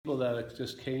people that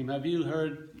just came. Have you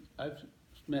heard? I've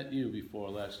met you before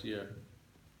last year.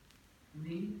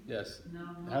 Me? Yes. No.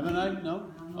 Haven't I?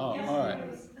 No? Oh, Yes, all right.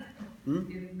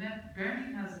 You've met,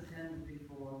 Bernie has attended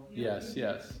before. Yes.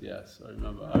 I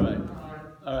remember.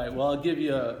 All right. Well, I'll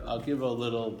give a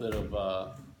little bit of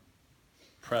a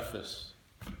preface,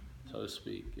 so to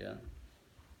speak. Yeah.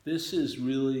 This is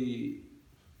really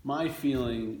my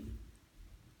feeling.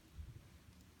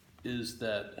 Is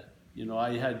that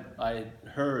I had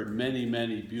heard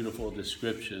many beautiful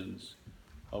descriptions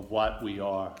of what we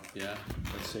are. Yeah.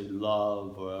 Let's say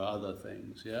love or other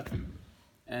things. Yeah.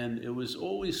 And it was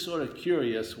always sort of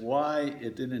curious why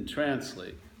it didn't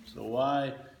translate. So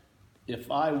why, if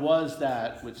I was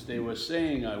that, which they were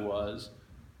saying I was,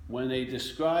 when they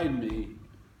described me,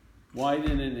 why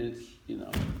didn't it,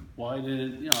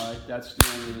 that's the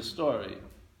end of the story,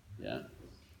 yeah?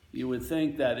 You would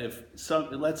think that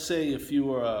let's say if you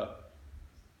were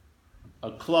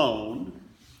a clone,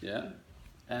 yeah?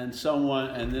 And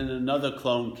then another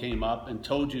clone came up and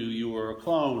told you were a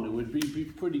clone, it would be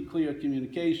pretty clear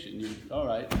communication. All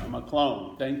right, I'm a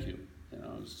clone, thank you.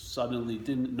 Suddenly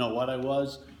didn't know what I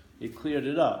was, it cleared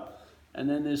it up. And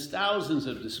then there's thousands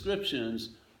of descriptions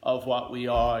of what we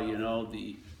are,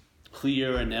 the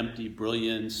clear and empty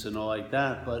brilliance and all like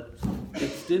that, but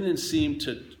it didn't seem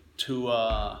to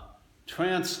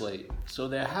translate. So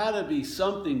there had to be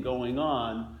something going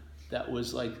on that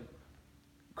was like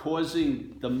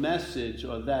causing the message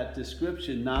or that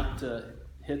description not to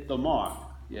hit the mark,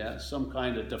 yeah, some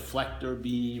kind of deflector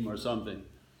beam or something.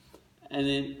 And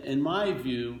in my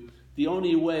view, the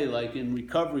only way, like in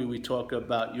recovery, we talk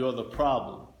about you're the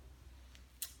problem.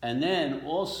 And then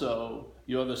also,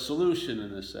 you're the solution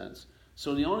in a sense.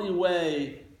 So the only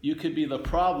way you could be the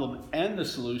problem and the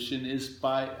solution is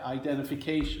by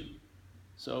identification.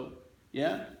 So,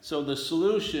 yeah? So the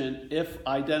solution, if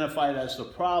identified as the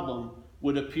problem,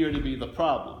 would appear to be the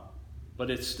problem. But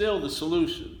it's still the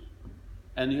solution.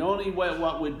 And the only way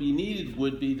what would be needed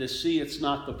would be to see it's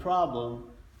not the problem,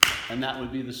 and that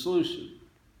would be the solution.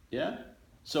 Yeah?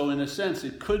 So in a sense,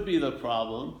 it could be the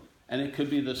problem, and it could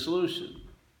be the solution.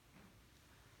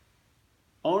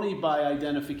 Only by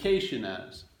identification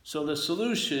as. So the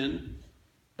solution,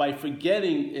 by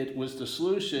forgetting it was the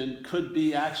solution, could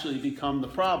be actually become the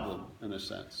problem, in a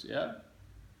sense, yeah?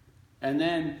 And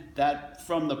then that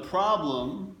from the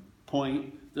problem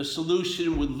point, the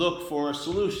solution would look for a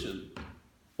solution,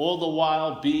 all the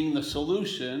while being the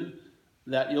solution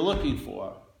that you're looking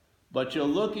for. But you're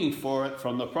looking for it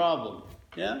from the problem.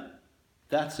 Yeah?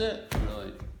 That's it,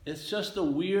 really. It's just a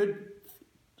weird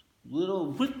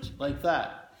little whoop like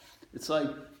that. It's like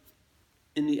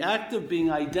in the act of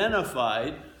being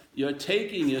identified, you're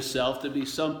taking yourself to be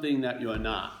something that you're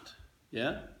not.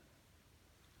 Yeah?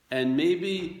 And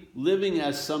maybe living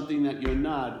as something that you're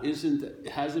not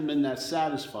hasn't been that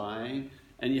satisfying,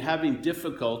 and you're having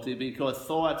difficulty because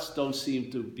thoughts don't seem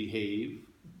to behave.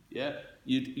 Yeah?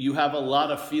 You have a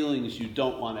lot of feelings you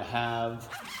don't want to have.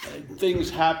 Things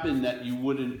happen that you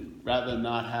wouldn't rather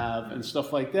not have and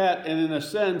stuff like that. And in a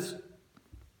sense,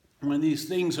 when these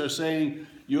things are saying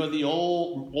you're the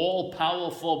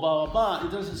all-powerful blah, blah, blah,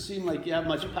 it doesn't seem like you have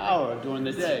much power during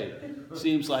the day. It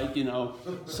seems like,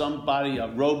 somebody, a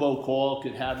robocall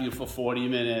could have you for 40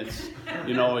 minutes,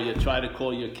 or you try to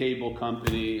call your cable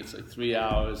company, it's like 3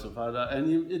 hours,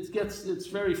 and it's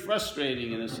very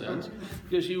frustrating in a sense,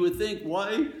 because you would think,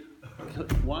 why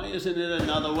isn't it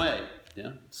another way?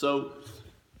 Yeah. So,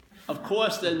 of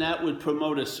course, then that would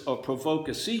promote or provoke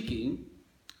a seeking,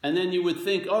 and then you would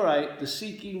think, all right, the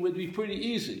seeking would be pretty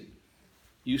easy.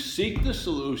 You seek the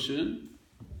solution,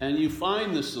 and you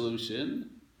find the solution,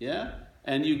 yeah?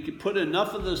 And you put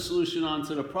enough of the solution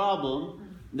onto the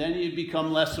problem, then you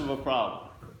become less of a problem,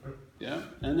 yeah?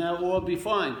 And that will be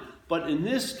fine. But in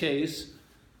this case,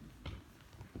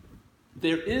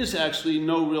 there is actually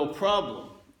no real problem.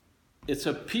 It's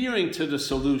appearing to the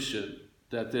solution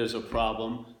that there's a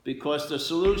problem because the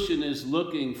solution is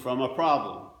looking from a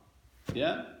problem.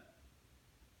 Yeah?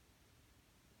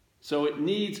 So it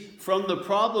needs, from the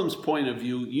problem's point of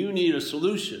view, you need a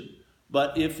solution.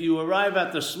 But if you arrive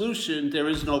at the solution, there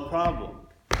is no problem.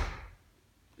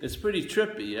 It's pretty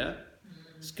trippy, yeah?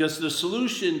 Because the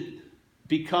solution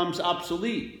becomes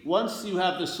obsolete. Once you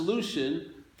have the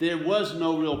solution, there was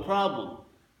no real problem.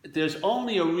 There's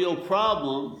only a real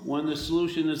problem when the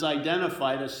solution is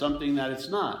identified as something that it's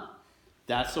not.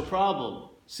 That's a problem,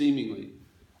 seemingly.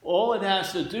 All it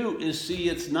has to do is see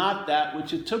it's not that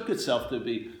which it took itself to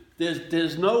be.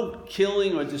 There's no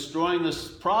killing or destroying this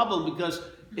problem because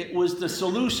it was the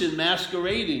solution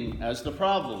masquerading as the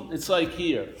problem. It's like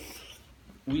here.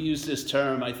 We use this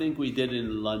term, I think we did it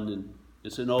in London.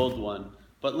 It's an old one.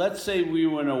 But let's say we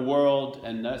were in a world,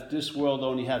 and this world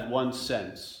only had one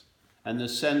sense, and the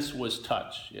sense was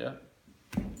touch, yeah?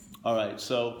 All right,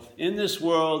 so in this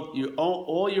world, the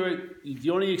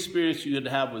only experience you could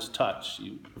have was touch.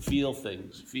 You feel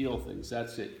things,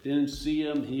 that's it. Didn't see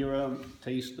them, hear them,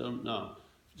 taste them, no.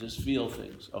 Just feel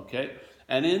things, okay?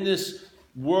 And in this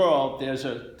world, there's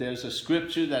a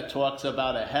scripture that talks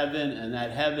about a heaven, and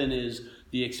that heaven is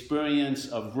the experience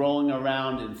of rolling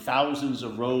around in thousands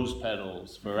of rose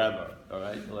petals forever, all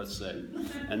right, let's say.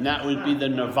 And that would be the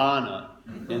nirvana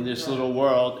in this little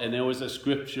world, and there was a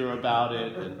scripture about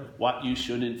it, and what you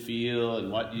shouldn't feel, and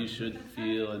what you should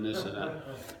feel, and this and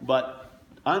that. But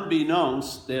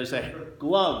unbeknownst, there's a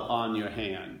glove on your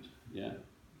hand, yeah?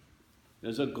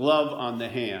 There's a glove on the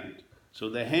hand. So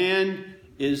the hand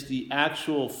is the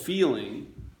actual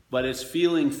feeling, but it's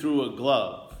feeling through a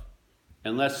glove.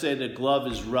 And let's say the glove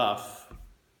is rough.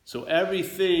 So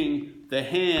everything the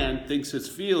hand thinks it's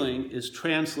feeling is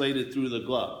translated through the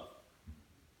glove.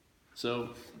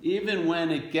 So even when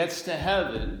it gets to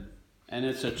heaven, and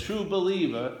it's a true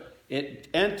believer, it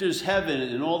enters heaven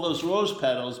in all those rose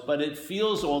petals, but it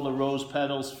feels all the rose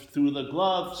petals through the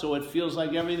glove, so it feels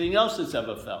like everything else it's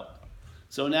ever felt.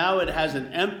 So now it has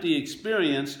an empty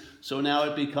experience, so now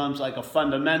it becomes like a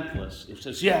fundamentalist. It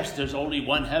says, yes, there's only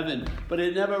one heaven, but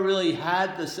it never really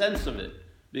had the sense of it,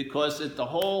 because the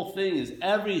whole thing is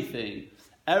everything.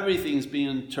 Everything's being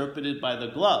interpreted by the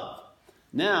glove.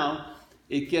 Now,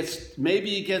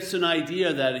 maybe it gets an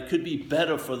idea that it could be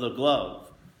better for the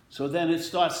glove. So then it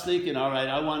starts thinking, all right,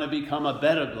 I want to become a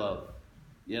better glove.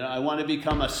 I want to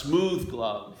become a smooth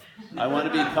glove. I want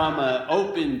to become an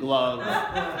open glove.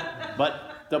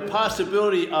 But the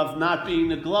possibility of not being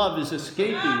the glove is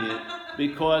escaping it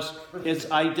because it's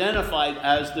identified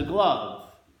as the glove.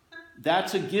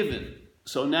 That's a given.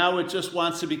 So now it just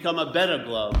wants to become a better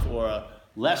glove or a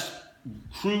less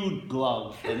crude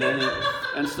glove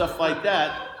and stuff like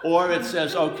that. Or it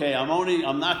says, okay, I'm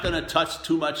not going to touch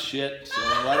too much shit, so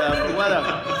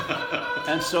whatever.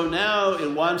 And so now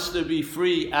it wants to be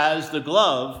free as the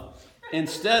glove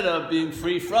instead of being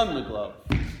free from the glove.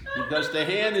 Because the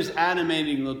hand is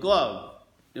animating the glove.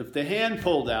 If the hand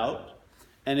pulled out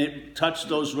and it touched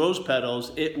those rose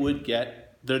petals, it would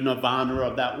get the nirvana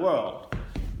of that world.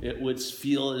 It would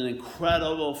feel an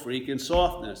incredible freaking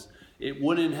softness. It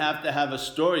wouldn't have to have a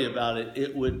story about it.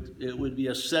 It would be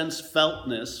a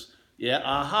sense-feltness. Yeah,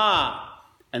 aha.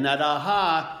 And that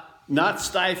aha, not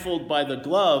stifled by the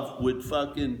glove, would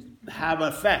fucking have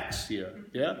effects here.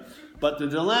 Yeah? But the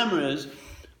dilemma is,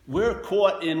 we're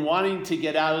caught in wanting to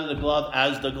get out of the glove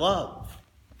as the glove.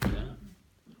 Yeah?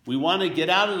 We want to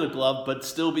get out of the glove, but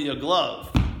still be a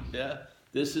glove. Yeah?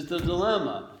 This is the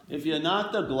dilemma. If you're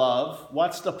not the glove,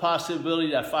 what's the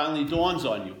possibility that finally dawns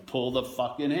on you? Pull the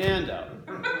fucking hand out.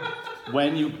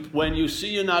 When you see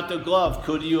you're not the glove,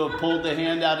 could you have pulled the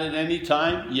hand out at any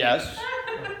time? Yes.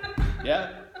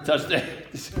 Yeah? Does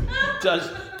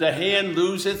the hand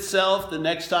lose itself the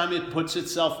next time it puts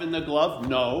itself in the glove?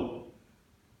 No.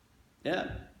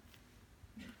 Yeah.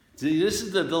 See, this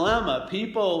is the dilemma.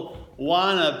 People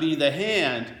want to be the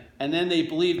hand, and then they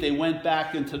believe they went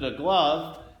back into the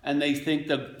glove, and they think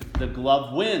the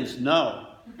glove wins. No.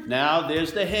 Now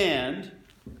there's the hand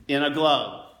in a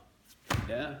glove.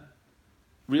 Yeah?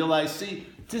 Realize, see,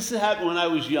 this happened when I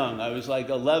was young. I was like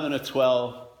 11 or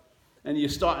 12, and you're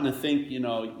starting to think,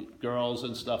 girls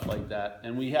and stuff like that.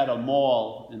 And we had a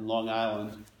mall in Long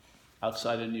Island,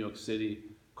 outside of New York City,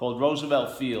 called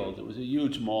Roosevelt Field. It was a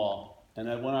huge mall. And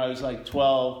when I was like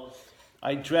 12,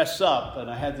 I'd dress up, and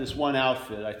I had this one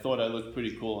outfit I thought I looked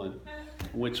pretty cool in,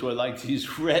 which were like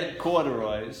these red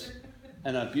corduroys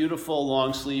and a beautiful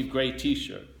long sleeve gray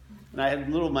t-shirt. And I had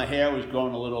my hair was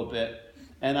growing a little bit.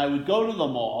 And I would go to the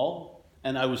mall,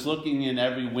 and I was looking in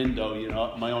every window,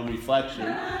 my own reflection.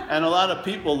 And a lot of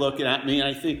people looking at me, and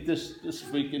I think this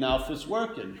freaking outfit's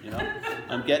working,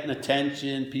 I'm getting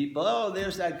attention, people, oh,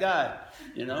 there's that guy,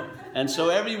 And so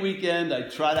every weekend I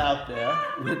trot out there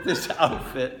with this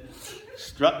outfit,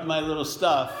 strutting my little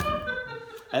stuff.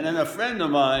 And then a friend of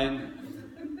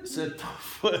mine said,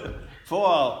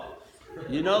 Paul,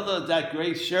 that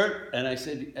gray shirt? And I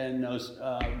said, and those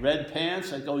red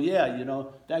pants? I go, yeah,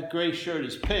 that gray shirt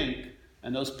is pink,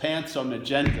 and those pants are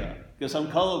magenta, because I'm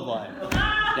colorblind.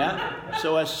 Yeah?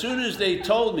 So as soon as they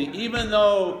told me, even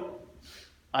though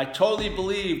I totally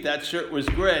believed that shirt was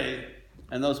gray,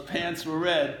 and those pants were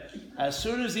red, as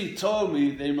soon as he told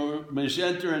me they were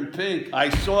magenta and pink, I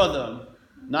saw them.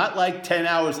 Not like 10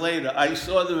 hours later. I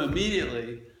saw them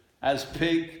immediately as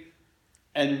pink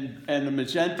and a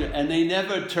magenta, and they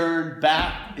never turned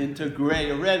back into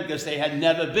gray or red because they had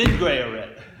never been gray or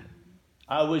red.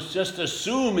 I was just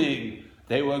assuming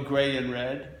they were gray and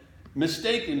red,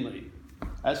 mistakenly.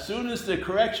 As soon as the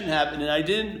correction happened,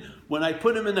 and when I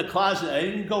put them in the closet, I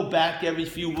didn't go back every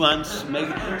few months,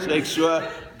 make sure.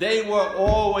 They were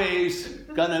always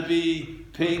going to be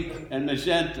pink and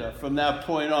magenta from that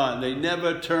point on. They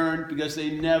never turned because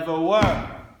they never were.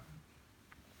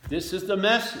 This is the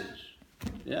message.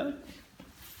 Yeah?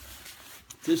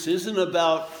 This isn't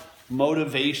about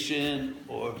motivation,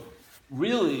 or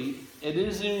really, it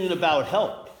isn't even about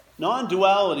help.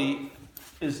 Non-duality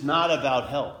is not about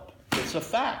help. It's a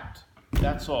fact.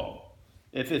 That's all.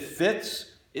 If it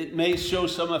fits, it may show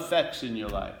some effects in your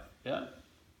life. Yeah?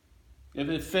 If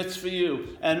it fits for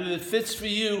you. And if it fits for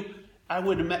you, I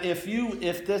would if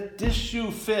this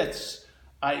shoe fits,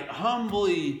 I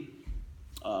humbly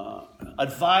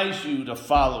advise you to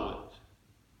follow it.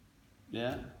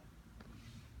 Yeah?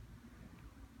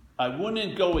 I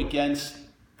wouldn't go against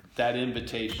that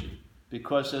invitation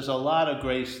because there's a lot of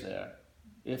grace there.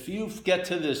 If you get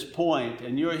to this point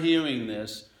and you're hearing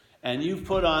this and you've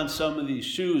put on some of these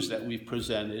shoes that we've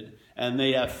presented and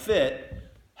they have fit,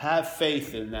 have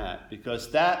faith in that,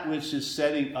 because that which is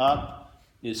setting up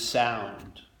is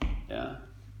sound. Yeah?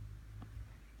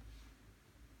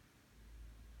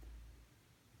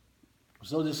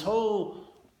 So this whole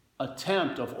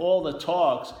attempt of all the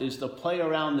talks is to play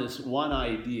around this one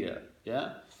idea.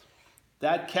 Yeah?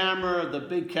 That camera, the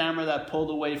big camera that pulled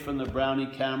away from the Brownie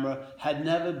camera, had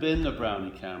never been the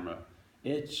Brownie camera.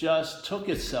 It just took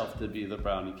itself to be the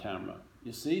Brownie camera.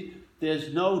 You see?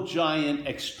 There's no giant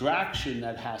extraction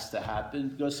that has to happen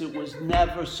because it was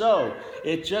never so.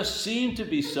 It just seemed to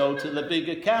be so to the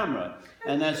bigger camera.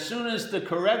 And as soon as the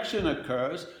correction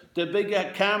occurs, the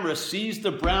bigger camera sees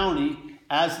the Brownie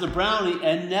as the Brownie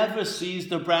and never sees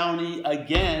the Brownie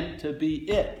again to be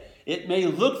it. It may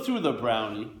look through the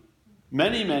Brownie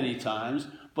many, many times,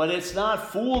 but it's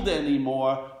not fooled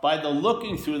anymore by the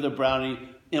looking through the Brownie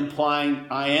implying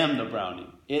I am the Brownie.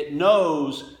 It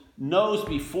knows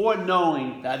before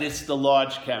knowing that it's the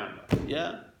large camera.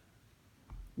 Yeah?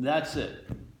 That's it.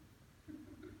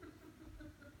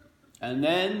 And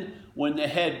then when the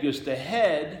head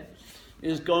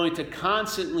is going to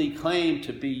constantly claim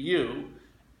to be you,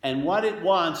 and what it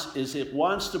wants is it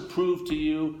wants to prove to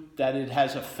you that it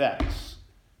has effects.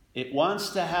 It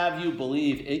wants to have you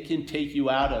believe it can take you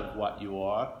out of what you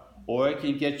are, or it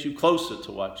can get you closer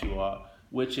to what you are,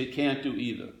 which it can't do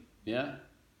either. Yeah?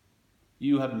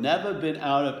 You have never been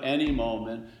out of any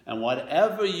moment, and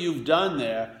whatever you've done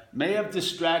there may have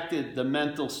distracted the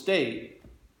mental state,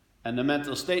 and the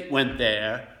mental state went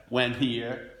there, went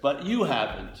here, but you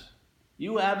haven't.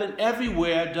 You haven't.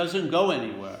 Everywhere doesn't go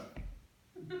anywhere.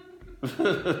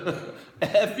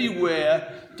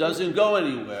 Everywhere doesn't go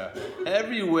anywhere.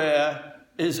 Everywhere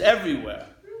is everywhere.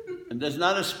 And there's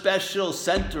not a special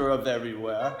center of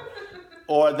everywhere,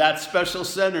 or that special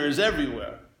center is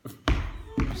everywhere.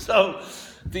 So,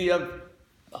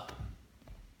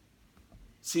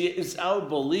 it's our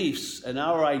beliefs and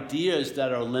our ideas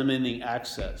that are limiting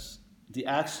access. The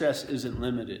access isn't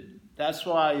limited. That's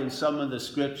why in some of the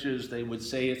scriptures they would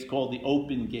say it's called the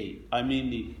open gate.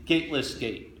 The gateless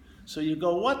gate. So you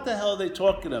go, what the hell are they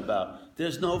talking about?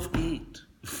 There's no gate.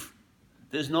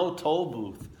 There's no toll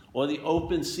booth. Or the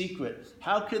open secret.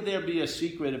 How could there be a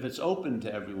secret if it's open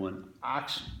to everyone?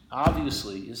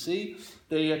 Obviously, you see?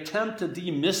 They attempt to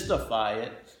demystify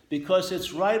it because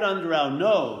it's right under our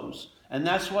nose, and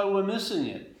that's why we're missing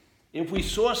it. If we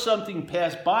saw something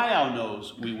pass by our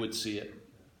nose, we would see it,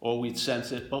 or we'd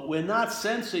sense it, but we're not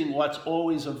sensing what's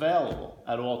always available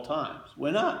at all times.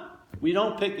 We're not. We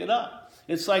don't pick it up.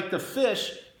 It's like the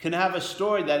fish can have a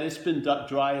story that it's been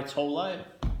dry its whole life,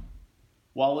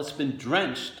 while it's been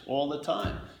drenched all the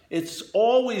time. It's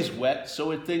always wet,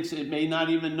 so it thinks it may not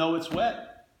even know it's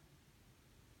wet.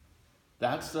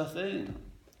 That's the thing.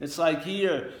 It's like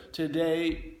here,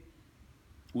 today,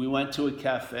 we went to a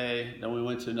cafe, then we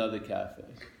went to another cafe.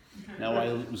 Now,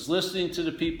 I was listening to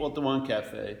the people at the one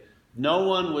cafe. No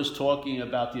one was talking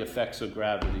about the effects of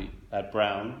gravity at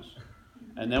Brown's.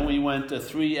 And then we went to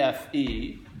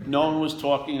 3FE. No one was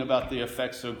talking about the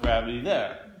effects of gravity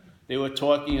there. They were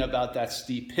talking about that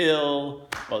steep hill,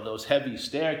 or those heavy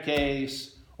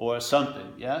staircase, or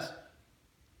something, yes?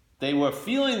 They were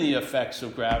feeling the effects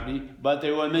of gravity, but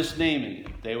they were misnaming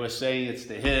it. They were saying it's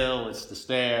the hill, it's the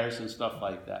stairs, and stuff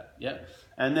like that, yeah?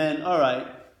 And then, all right,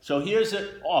 so here's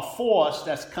a force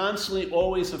that's constantly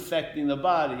always affecting the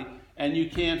body, and you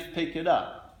can't pick it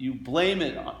up. You blame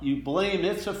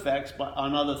its effects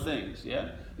on other things,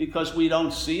 yeah? Because we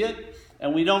don't see it,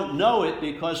 and we don't know it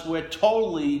because we're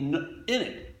totally in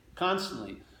it,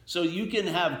 constantly. So you can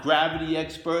have gravity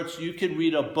experts, you can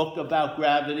read a book about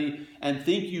gravity and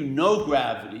think you know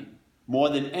gravity more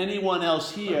than anyone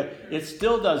else here. It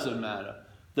still doesn't matter.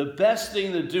 The best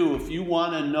thing to do if you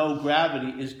want to know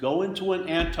gravity is go into an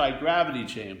anti-gravity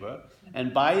chamber,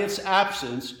 and by its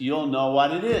absence, you'll know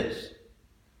what it is.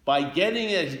 By getting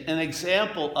an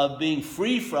example of being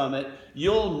free from it,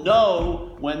 you'll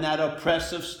know when that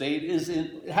oppressive state is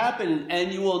happening,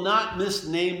 and you will not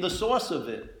misname the source of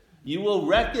it. You will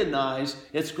recognize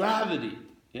its gravity.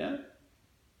 Yeah?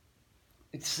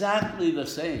 Exactly the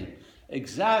same.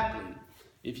 Exactly.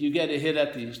 If you get a hit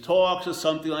at these talks or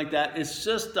something like that, it's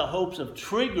just the hopes of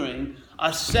triggering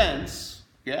a sense,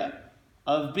 yeah,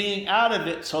 of being out of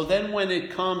it. So then when it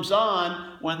comes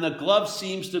on, when the glove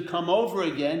seems to come over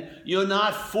again, you're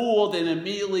not fooled and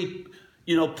immediately,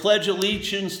 pledge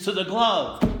allegiance to the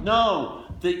glove. No.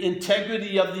 The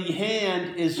integrity of the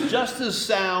hand is just as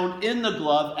sound in the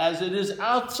glove as it is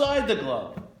outside the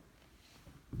glove.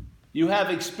 You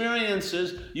have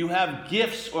experiences, you have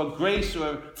gifts or grace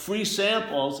or free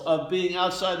samples of being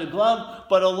outside the glove,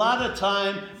 but a lot of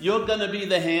time you're going to be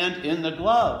the hand in the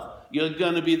glove. You're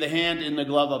going to be the hand in the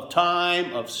glove of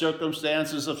time, of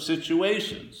circumstances, of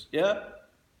situations. Yeah?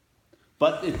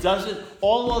 But it doesn't,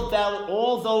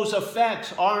 all those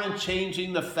effects aren't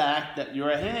changing the fact that you're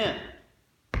a hand.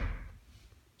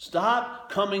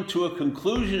 Stop coming to a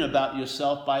conclusion about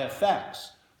yourself by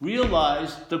effects.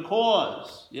 Realize the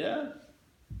cause, yeah?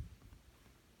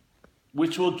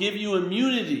 Which will give you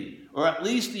immunity, or at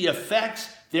least their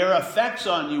effects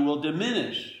on you will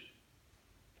diminish.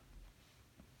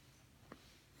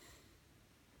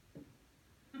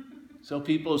 So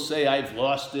people say, I've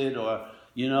lost it, or,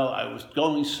 I was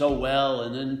going so well,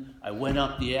 and then I went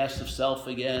up the ass of self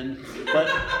again.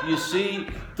 But you see,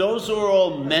 those are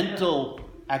all mental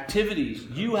activities.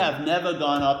 You have never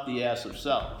gone up the ass of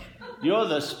self. You're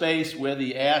the space where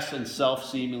the ass and self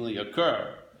seemingly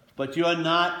occur. But you're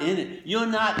not in it. You're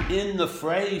not in the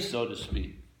fray, so to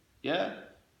speak. Yeah?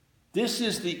 This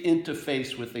is the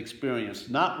interface with experience,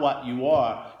 not what you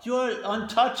are. You're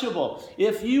untouchable.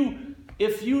 If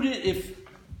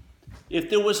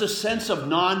there was a sense of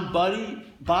non-body,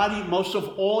 most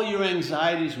of all your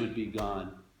anxieties would be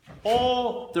gone.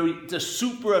 All the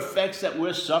super effects that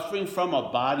we're suffering from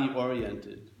are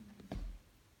body-oriented.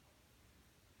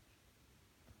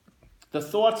 The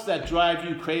thoughts that drive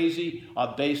you crazy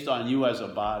are based on you as a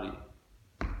body.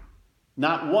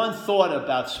 Not one thought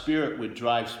about spirit would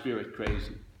drive spirit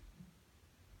crazy.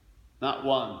 Not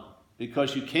one.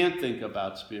 Because you can't think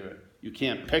about spirit. You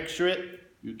can't picture it.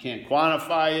 You can't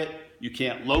quantify it. You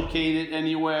can't locate it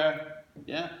anywhere.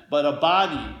 Yeah? But a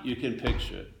body, you can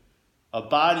picture it. A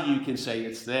body, you can say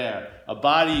it's there. A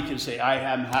body, you can say, I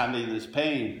am having this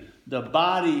pain. The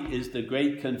body is the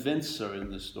great convincer in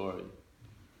the story.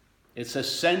 It's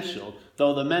essential,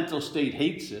 though the mental state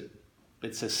hates it,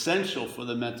 it's essential for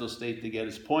the mental state to get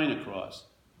its point across.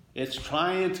 It's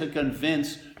trying to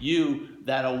convince you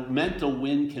that a mental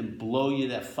wind can blow you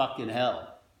to fucking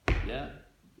hell. Yeah?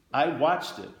 I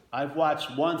watched it. I've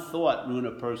watched one thought ruin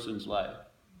a person's life.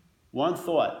 One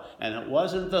thought. And it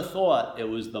wasn't the thought, it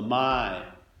was the mind.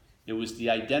 It was the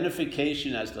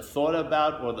identification as the thought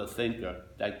about or the thinker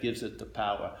that gives it the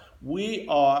power. We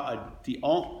are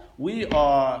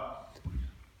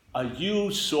a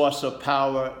huge source of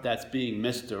power that's being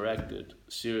misdirected.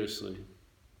 Seriously.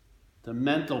 The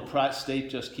mental state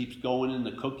just keeps going in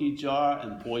the cookie jar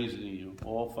and poisoning you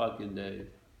all fucking day.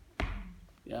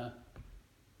 Yeah?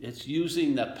 It's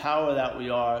using the power that we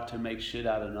are to make shit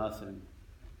out of nothing.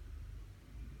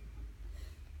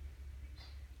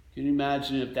 Can you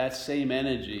imagine if that same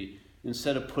energy,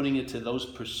 instead of putting it to those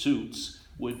pursuits,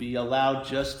 would be allowed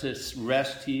just to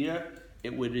rest here?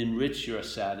 It would enrich your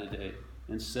Saturday.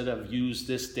 Instead of use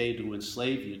this day to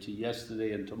enslave you to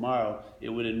yesterday and tomorrow, it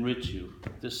would enrich you.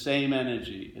 The same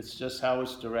energy. It's just how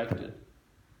it's directed.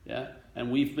 Yeah? And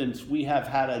we have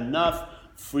had enough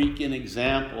freaking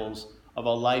examples of a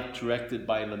life directed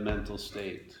by the mental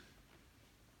state.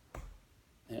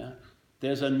 Yeah?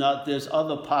 There's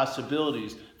other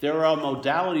possibilities. There are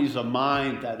modalities of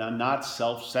mind that are not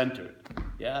self-centered.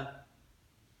 Yeah?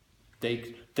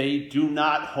 They do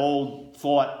not hold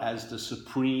thought as the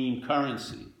supreme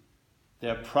currency.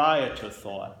 They're prior to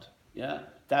thought. Yeah?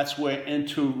 That's where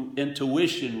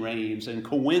intuition reigns and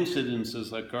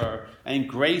coincidences occur and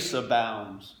grace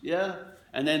abounds. Yeah?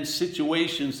 And then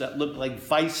situations that look like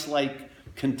vice-like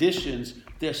conditions,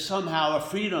 there's somehow a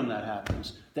freedom that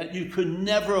happens that you could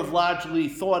never have logically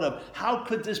thought of. How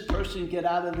could this person get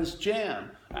out of this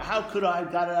jam? How could I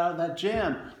have got out of that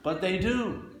jam? But they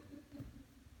do.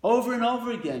 Over and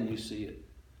over again you see it.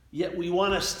 Yet we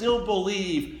want to still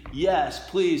believe, yes,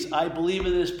 please, I believe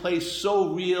in this place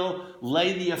so real,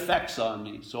 lay the effects on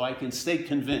me so I can stay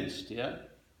convinced, yeah?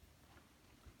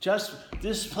 Just,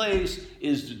 this place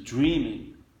is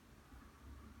dreaming.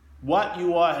 What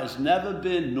you are has never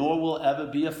been nor will ever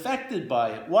be affected by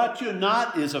it. What you're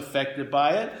not is affected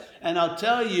by it. And I'll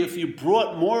tell you, if you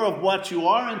brought more of what you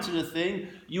are into the thing,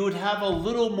 you would have a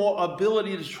little more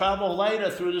ability to travel lighter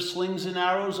through the slings and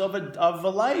arrows of a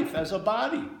life as a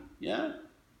body. Yeah?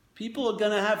 People are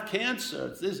going to have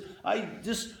cancer.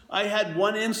 I had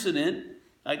one incident.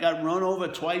 I got run over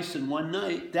twice in one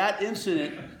night. That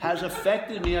incident has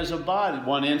affected me as a body.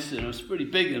 One incident. It was a pretty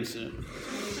big incident.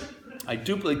 I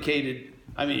duplicated.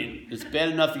 I mean, it's bad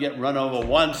enough to get run over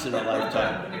once in a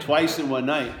lifetime, twice in one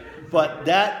night. But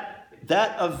that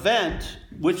event,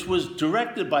 which was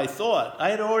directed by thought,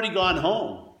 I had already gone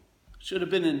home. Should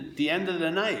have been at the end of the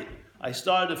night. I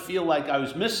started to feel like I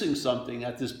was missing something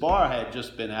at this bar I had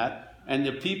just been at. And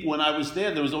the people, when I was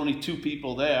there was only two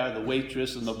people there, the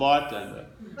waitress and the bartender.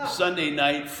 Sunday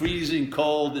night, freezing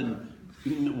cold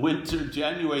in winter,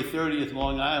 January 30th,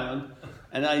 Long Island.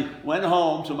 And I went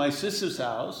home to my sister's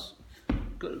house.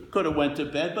 Could have went to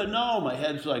bed, but no, my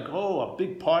head's like, oh, a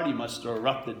big party must have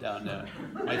erupted down there.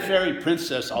 My fairy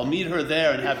princess, I'll meet her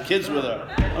there and have kids with her.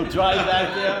 I'll drive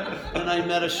back there, and I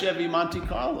met a Chevy Monte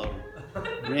Carlo.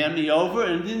 Ran me over,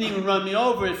 and didn't even run me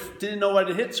over. Didn't know what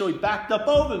to hit, so he backed up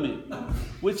over me,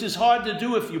 which is hard to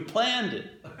do if you planned it.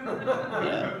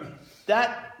 Yeah.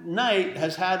 That night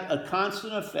has had a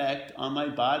constant effect on my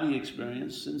body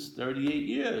experience since 38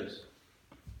 years.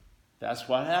 That's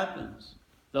what happens.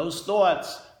 Those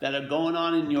thoughts that are going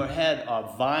on in your head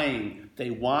are vying. They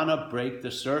want to break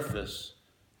the surface.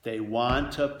 They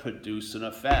want to produce an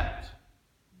effect.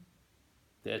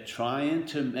 They're trying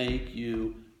to make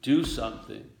you do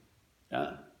something.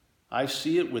 Yeah? I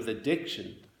see it with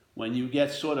addiction. When you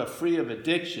get sort of free of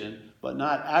addiction, but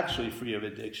not actually free of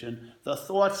addiction, the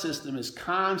thought system is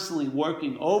constantly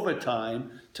working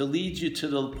overtime to lead you to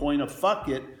the point of fuck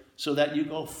it, so that you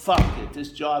go, fuck it,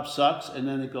 this job sucks, and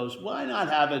then it goes, why not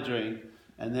have a drink?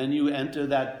 And then you enter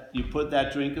that, you put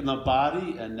that drink in the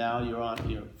body, and now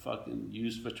you're fucking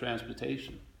used for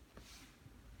transportation.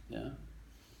 Yeah?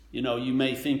 You know, you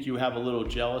may think you have a little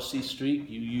jealousy streak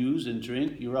you use and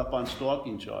drink, you're up on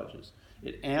stalking charges.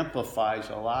 It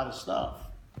amplifies a lot of stuff.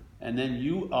 And then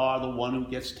you are the one who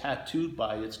gets tattooed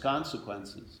by its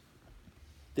consequences.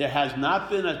 There has not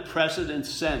been a precedent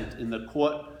sent in the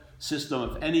court system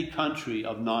of any country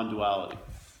of non-duality.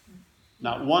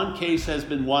 Not one case has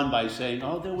been won by saying,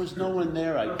 oh, there was no one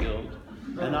there I killed,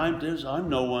 and I'm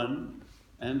no one,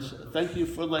 and thank you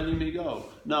for letting me go.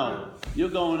 No, you're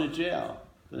going to jail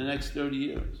for the next 30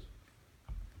 years.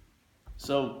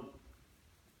 So,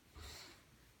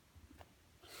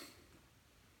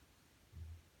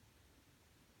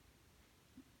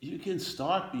 you can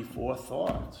start before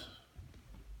thought.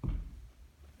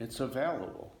 It's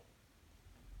available.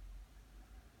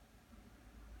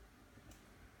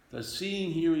 Does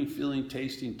seeing, hearing, feeling,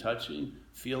 tasting, touching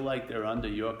feel like they're under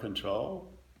your control?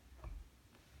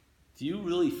 Do you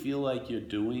really feel like you're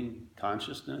doing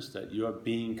consciousness, that you're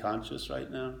being conscious right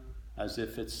now, as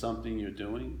if it's something you're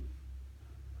doing?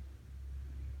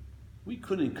 We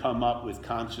couldn't come up with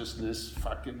consciousness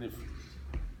fucking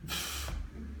if...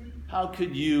 How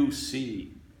could you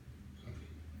see?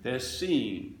 They're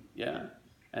seeing, yeah?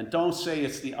 And don't say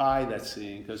it's the eye that's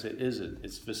seeing, because it isn't.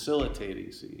 It's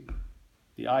facilitating seeing.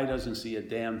 The eye doesn't see a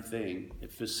damn thing.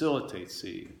 It facilitates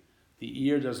seeing. The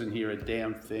ear doesn't hear a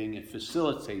damn thing. It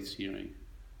facilitates hearing.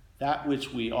 That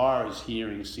which we are is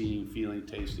hearing, seeing, feeling,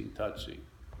 tasting, touching.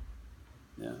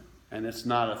 Yeah? And it's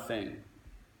not a thing.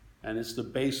 And it's the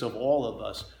base of all of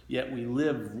us. Yet we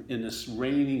live in this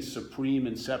reigning supreme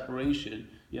in separation.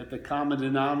 Yet the common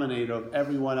denominator of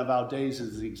every one of our days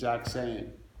is the exact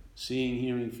same. Seeing,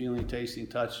 hearing, feeling, tasting,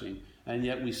 touching. And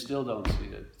yet we still don't see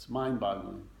it. It's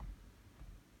mind-boggling.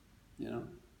 You know,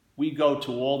 we go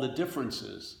to all the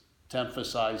differences to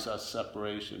emphasize our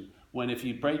separation. When if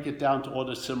you break it down to all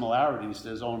the similarities,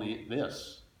 there's only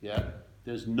this. Yeah,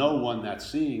 there's no one that's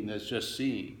seeing. There's just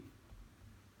seeing.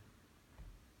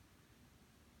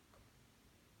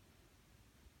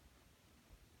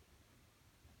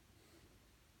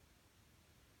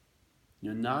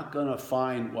 You're not going to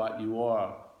find what you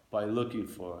are by looking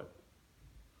for it.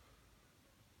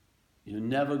 You're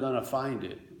never going to find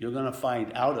it. You're going to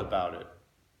find out about it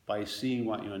by seeing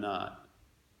what you're not.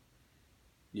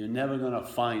 You're never going to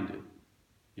find it.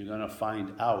 You're going to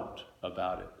find out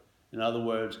about it. In other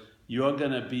words, you're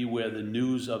going to be where the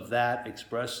news of that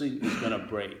expressing is going to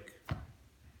break.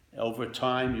 Over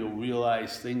time, you'll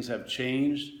realize things have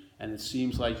changed, and it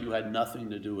seems like you had nothing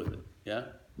to do with it, yeah?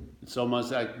 It's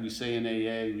almost like we say in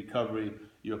AA recovery,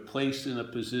 you're placed in a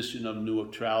position of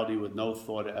neutrality with no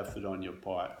thought or effort on your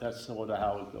part. That's sort of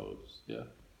how it goes, yeah?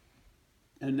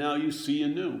 And now you see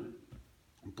anew.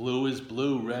 Blue is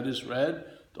blue, red is red.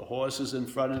 The horse is in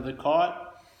front of the cart.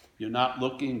 You're not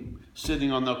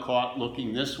sitting on the cart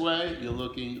looking this way. You're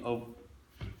looking a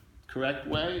correct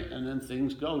way, and then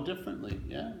things go differently,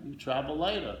 yeah? You travel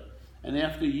lighter. And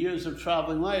after years of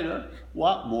traveling lighter,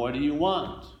 what more do you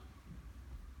want?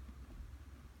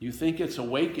 You think it's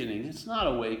awakening. It's not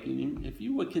awakening. If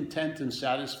you were content and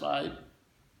satisfied,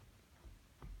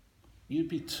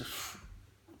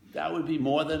 that would be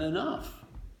more than enough.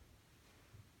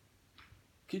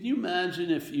 Can you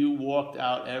imagine if you walked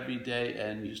out every day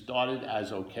and you started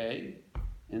as okay,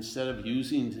 instead of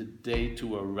using the day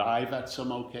to arrive at some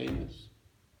okayness?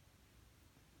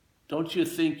 Don't you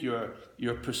think your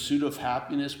pursuit of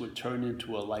happiness would turn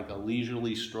into a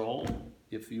leisurely stroll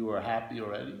if you were happy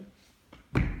already?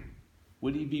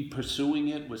 Would he be pursuing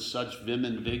it with such vim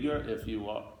and vigor if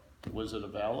was it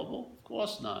available? Of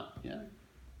course not, yeah?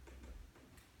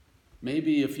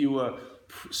 Maybe if you were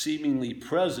seemingly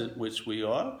present, which we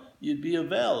are, you'd be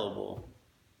available,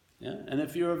 yeah? And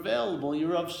if you're available,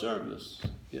 you're of service,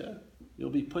 yeah?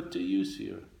 You'll be put to use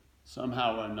here,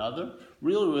 somehow or another,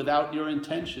 really without your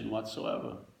intention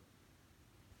whatsoever.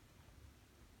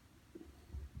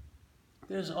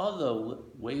 There's other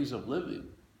ways of living.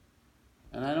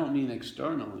 And I don't mean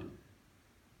externally.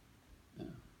 Yeah.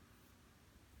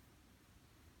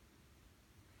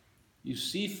 You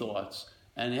see thoughts,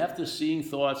 and after seeing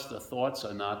thoughts, the thoughts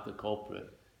are not the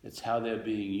culprit. It's how they're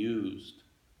being used.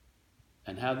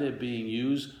 And how they're being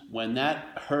used, when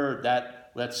that herd,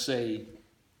 that, let's say,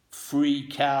 free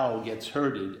cow gets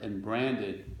herded and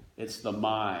branded, it's the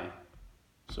my.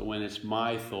 So when it's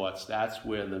my thoughts, that's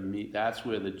where the meat, that's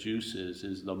where the juice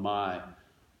is the my.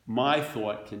 My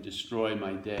thought can destroy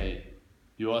my day.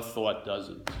 Your thought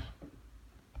doesn't.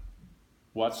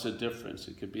 What's the difference?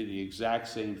 It could be the exact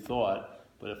same thought,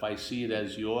 but if I see it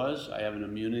as yours, I have an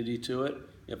immunity to it.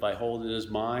 If I hold it as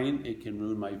mine, it can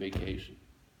ruin my vacation.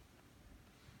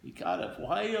 You gotta,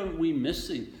 why are we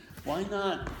missing? Why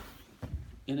not?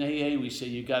 In AA we say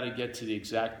you gotta get to the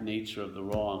exact nature of the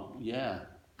wrong. Yeah,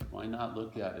 why not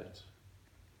look at it?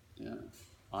 Yeah.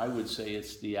 I would say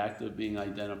it's the act of being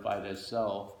identified as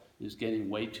self is getting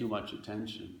way too much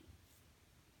attention.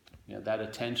 Yeah, that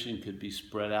attention could be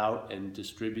spread out and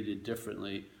distributed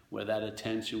differently, where that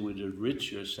attention would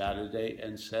enrich your Saturday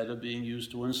instead of being used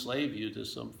to enslave you to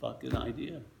some fucking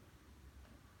idea.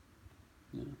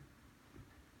 Yeah.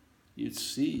 You'd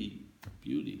see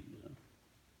beauty. You know?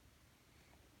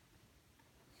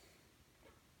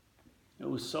 It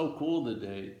was so cool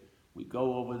today. We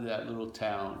go over to that little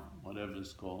town, whatever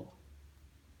it's called.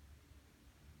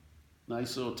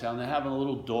 Nice little town. They're having a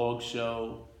little dog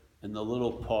show in the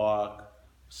little park,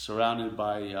 surrounded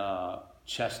by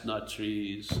chestnut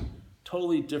trees.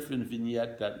 Totally different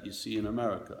vignette that you see in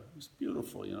America. It's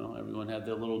beautiful, you know. Everyone had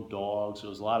their little dogs. There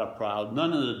was a lot of pride.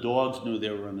 None of the dogs knew they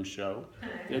were in the show.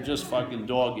 They're just fucking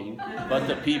dogging. But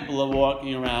the people are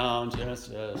walking around. Yes,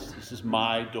 this is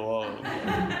my dog.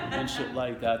 And shit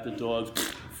like that. The dogs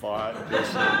fart. They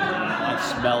say,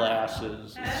 I smell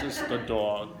asses. It's just the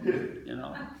dog, you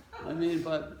know. I mean,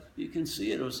 but you can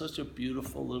see it. It was such a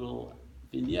beautiful little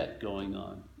vignette going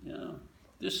on, you know.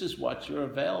 This is what you're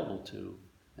available to.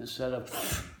 Instead of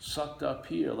sucked up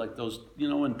here, like those, you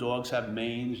know, when dogs have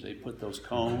mange, they put those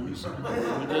cones.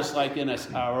 We're just like in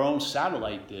our own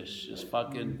satellite dish, just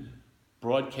fucking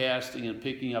broadcasting and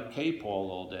picking up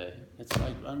K-Paul all day. It's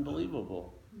like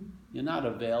unbelievable. You're not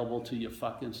available to your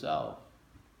fucking self.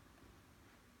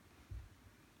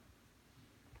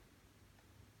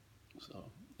 So,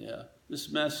 yeah,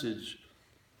 this message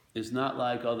is not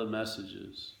like other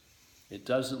messages. It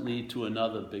doesn't lead to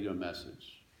another bigger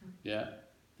message. Yeah?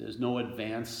 There's no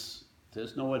advanced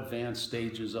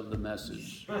stages of the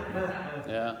message.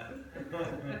 Yeah?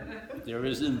 There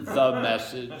isn't the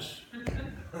message.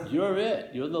 You're it.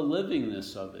 You're the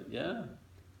livingness of it, yeah?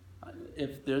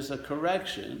 If there's a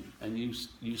correction and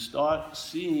you start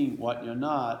seeing what you're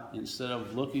not, instead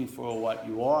of looking for what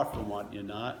you are from what you're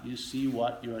not, you see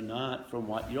what you're not from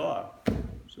what you are.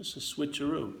 It's just a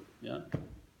switcheroo, yeah?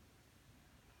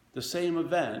 The same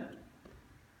event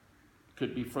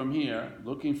could be from here,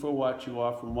 looking for what you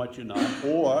are from what you're not,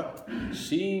 or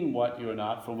seeing what you're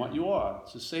not from what you are.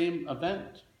 It's the same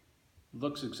event. It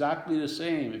looks exactly the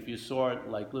same if you saw it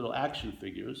like little action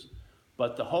figures,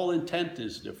 but the whole intent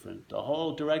is different. The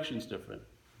whole direction's different.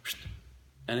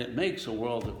 And it makes a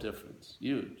world of difference.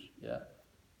 Huge, yeah.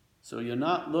 So you're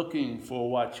not looking for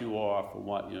what you are from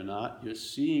what you're not. You're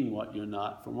seeing what you're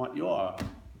not from what you are.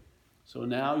 So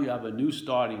now you have a new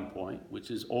starting point,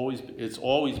 which is always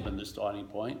been the starting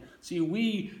point. See,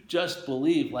 we just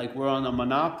believe like we're on a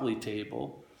Monopoly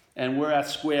table and we're at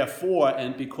square 4,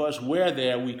 and because we're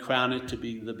there, we crown it to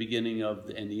be the beginning of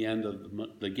and the end of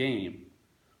the game.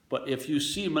 But if you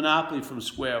see Monopoly from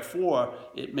square 4,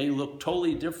 it may look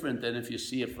totally different than if you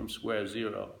see it from square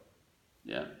 0.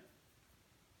 Yeah?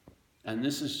 And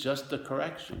this is just the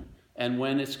correction. And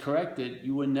when it's corrected,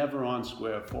 you were never on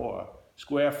square 4.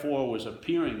 Square 4 was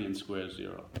appearing in square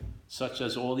 0, such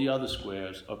as all the other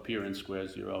squares appear in square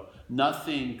 0.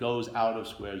 Nothing goes out of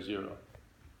square 0.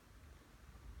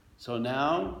 So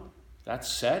now that's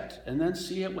set, and then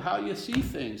see how you see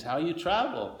things, how you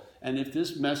travel. And if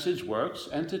this message works,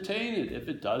 entertain it. If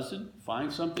it doesn't,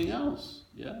 find something else.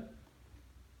 Yeah?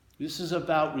 This is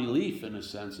about relief in a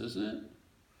sense, isn't it?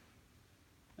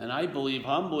 And I believe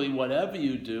humbly, whatever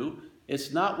you do,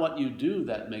 it's not what you do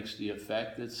that makes the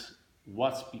effect, it's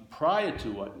what's prior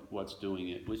to what's doing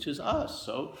it, which is us.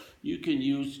 So you can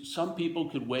use, some people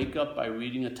could wake up by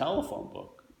reading a telephone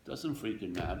book. It doesn't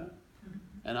freaking matter.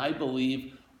 And I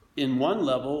believe in one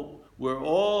level, we're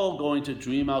all going to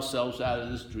dream ourselves out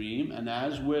of this dream, and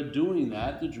as we're doing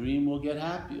that, the dream will get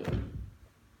happier.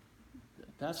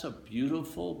 That's a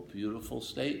beautiful, beautiful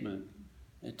statement.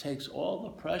 It takes all the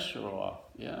pressure off,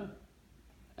 yeah?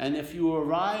 And if you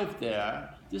arrive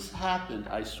there, this happened,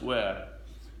 I swear.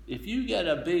 If you get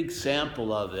a big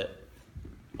sample of it,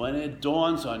 when it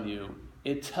dawns on you,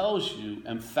 it tells you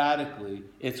emphatically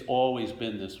it's always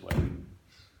been this way.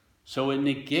 So it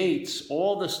negates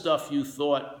all the stuff you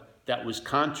thought that was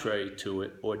contrary to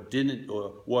it, or didn't,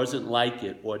 or wasn't like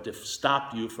it, or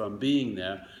stopped you from being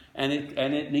there. And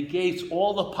it negates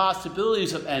all the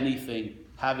possibilities of anything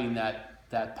having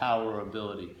that power or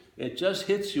ability. It just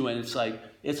hits you and it's like,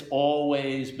 it's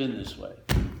always been this way.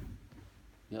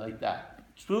 You're like that.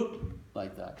 Swoop,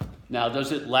 like that. Now,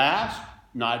 does it last?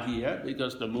 Not here,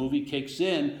 because the movie kicks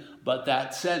in, but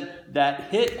that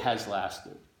hit has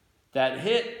lasted. That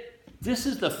hit, this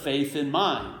is the faith in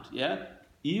mind, yeah?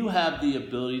 You have the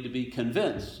ability to be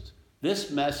convinced. This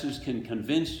message can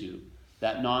convince you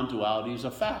that non-duality is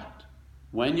a fact.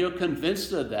 When you're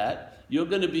convinced of that, you're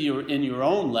going to be in your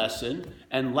own lesson,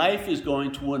 and life is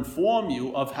going to inform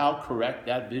you of how correct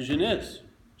that vision is.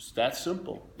 It's that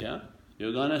simple, yeah?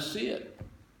 You're going to see it.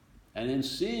 And in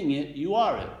seeing it, you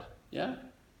are it, yeah?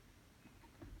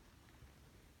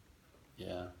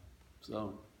 Yeah,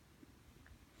 so...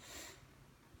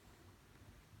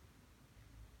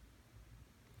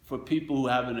 for people who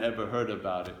haven't ever heard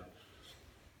about it,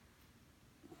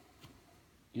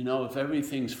 you know, if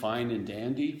everything's fine and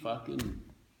dandy, fucking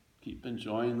keep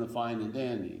enjoying the fine and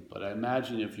dandy. But I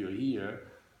imagine if you're here,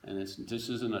 and this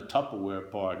isn't a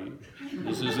Tupperware party,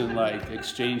 this isn't like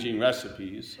exchanging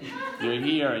recipes, you're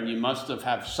here and you must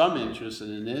have some interest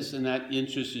in this, and that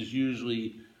interest is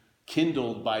usually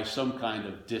kindled by some kind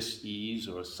of dis-ease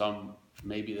or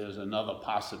maybe there's another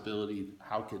possibility,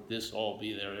 how could this all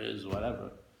be there is,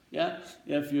 whatever. Yeah,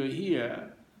 if you're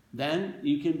here, then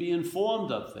you can be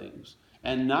informed of things.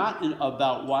 And not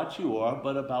about what you are,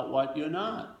 but about what you're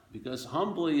not. Because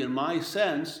humbly, in my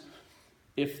sense,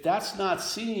 if that's not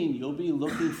seen, you'll be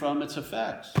looking from its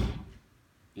effects.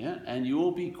 Yeah, and you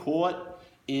will be caught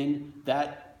in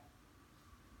that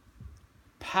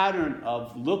pattern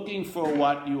of looking for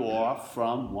what you are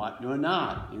from what you're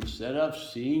not. Instead of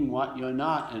seeing what you're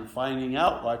not and finding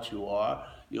out what you are,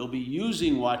 you'll be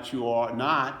using what you are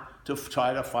not to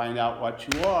try to find out what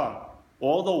you are,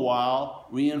 all the while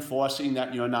reinforcing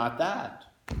that you're not that.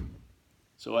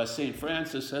 So as St.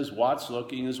 Francis says, what's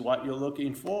looking is what you're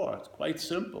looking for. It's quite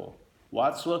simple.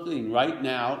 What's looking right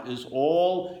now is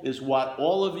what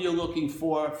all of you are looking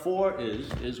for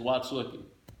is what's looking.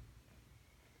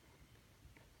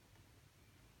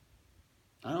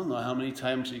 I don't know how many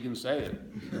times you can say it.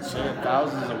 You can say it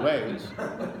thousands of ways.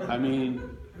 I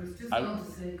mean... I was just going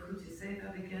to say, could you say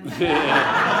that again?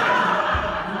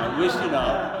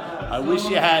 I wish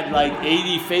you had like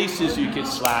 80 faces you could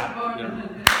slap. You know?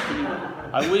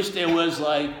 I wish there was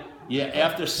like,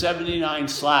 after 79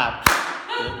 slaps,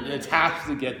 it has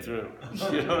to get through.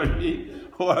 You know what I mean?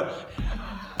 Or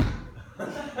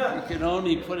you can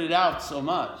only put it out so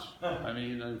much. I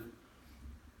mean,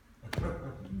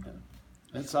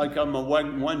 it's like I'm a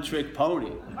one-trick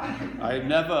pony. I've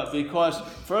never, because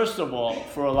first of all,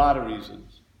 for a lot of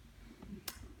reasons,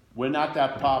 we're not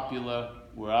that popular.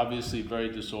 We're obviously very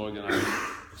disorganized.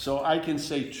 So I can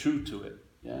say true to it.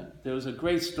 Yeah, there was a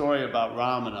great story about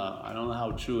Ramana. I don't know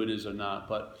how true it is or not,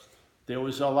 but there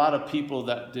was a lot of people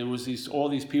all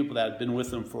these people that had been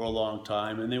with him for a long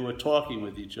time, and they were talking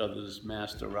with each other, this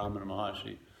master Ramana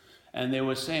Maharshi. And they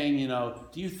were saying,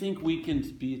 do you think we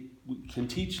can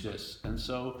teach this? And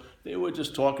so they were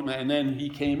just talking, and then he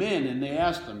came in and they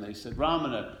asked him, they said,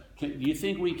 Ramana, do you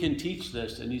think we can teach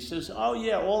this? And he says, oh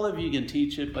yeah, all of you can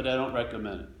teach it, but I don't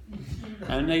recommend it.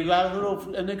 And they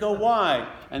go, why?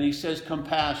 And he says,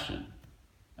 compassion.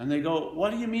 And they go,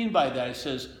 what do you mean by that? He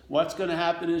says, what's going to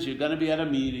happen is you're going to be at a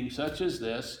meeting such as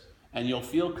this, and you'll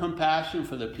feel compassion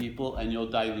for the people, and you'll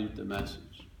dilute the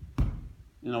message.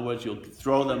 In other words, you'll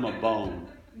throw them a bone,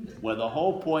 where the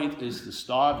whole point is to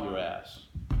starve your ass,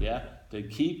 yeah? To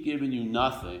keep giving you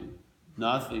nothing,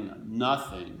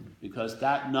 because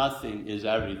that nothing is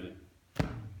everything.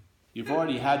 You've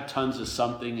already had tons of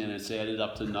something and it's added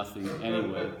up to nothing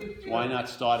anyway. Why not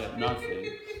start at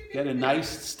nothing? Get a nice,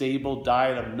 stable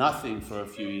diet of nothing for a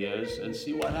few years and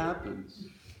see what happens.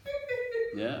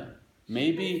 Yeah.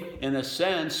 Maybe, in a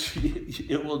sense,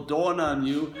 it will dawn on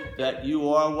you that you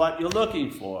are what you're looking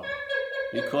for,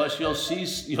 because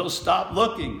you'll stop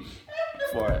looking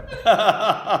for it.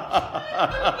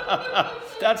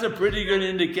 That's a pretty good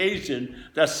indication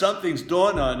that something's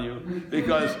dawned on you,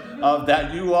 because of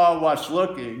that you are what's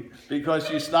looking, because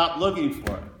you stop looking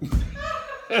for it.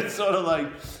 It's sort of like,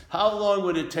 how long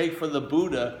would it take for the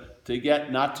Buddha to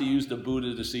get not to use the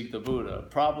Buddha to seek the Buddha?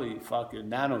 Probably fucking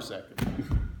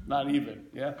nanosecond. Not even,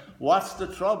 yeah? What's the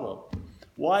trouble?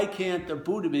 Why can't the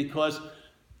Buddha? Because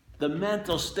the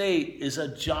mental state is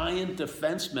a giant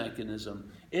defense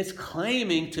mechanism. It's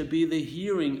claiming to be the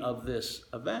hearing of this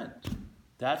event.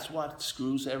 That's what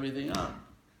screws everything up.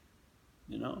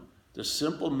 The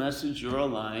simple message, you're a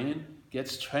lion,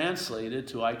 gets translated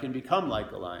to I can become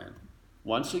like a lion.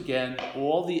 Once again,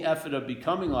 all the effort of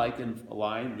becoming like a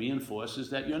lion reinforces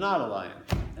that you're not a lion.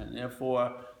 And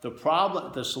therefore,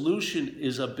 the solution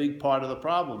is a big part of the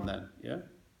problem then, yeah?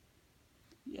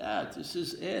 Yeah, this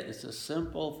is it. It's a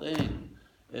simple thing.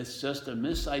 It's just a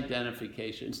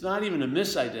misidentification. It's not even a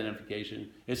misidentification,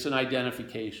 it's an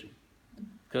identification.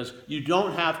 Because you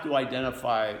don't have to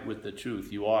identify with the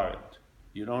truth, you are it.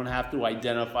 You don't have to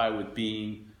identify with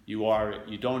being, you are it.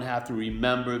 You don't have to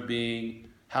remember being.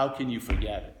 How can you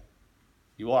forget it?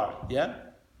 You are it, yeah?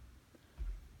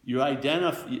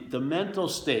 The mental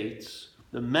states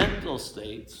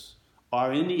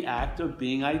are in the act of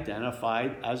being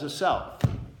identified as a self.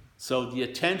 So the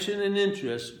attention and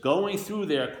interest going through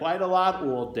there quite a lot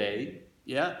all day,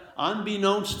 yeah?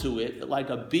 Unbeknownst to it, like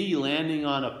a bee landing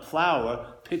on a flower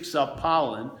picks up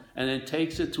pollen and then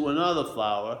takes it to another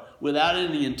flower without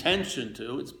any intention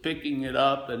to. It's picking it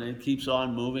up and it keeps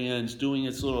on moving and it's doing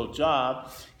its little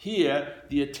job. Here,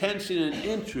 the attention and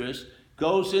interest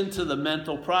goes into the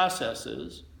mental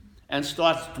processes and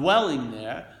starts dwelling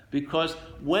there, because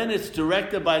when it's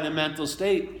directed by the mental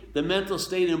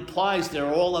state implies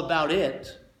they're all about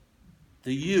it,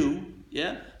 the you,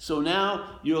 yeah? So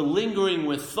now you're lingering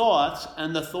with thoughts,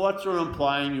 and the thoughts are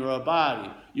implying you're a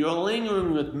body. You're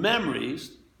lingering with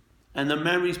memories, and the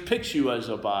memories picture you as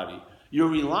a body. You're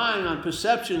relying on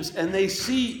perceptions, and they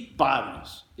see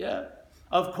bodies, yeah?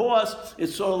 Of course,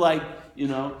 it's sort of like,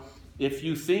 if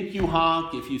you think you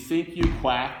honk, if you think you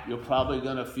quack, you're probably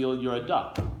going to feel you're a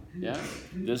duck. Yeah?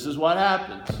 This is what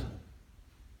happens.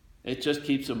 It just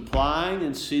keeps implying,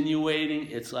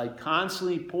 insinuating. It's like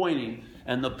constantly pointing.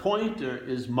 And the pointer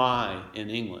is my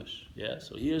in English. Yeah?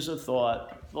 So here's a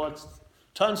thoughts,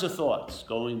 tons of thoughts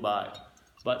going by.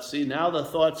 But see, now the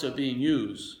thoughts are being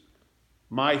used.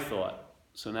 My thought.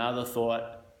 So now the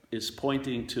thought is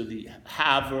pointing to the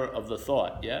haver of the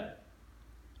thought. Yeah?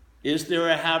 Is there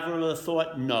a haver of the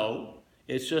thought? No.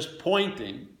 It's just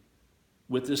pointing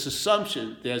with this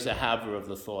assumption there's a haver of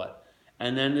the thought.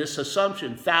 And then this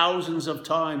assumption thousands of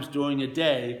times during a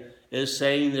day is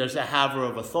saying there's a haver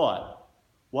of a thought.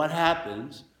 What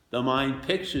happens? The mind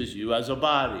pictures you as a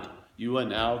body. You are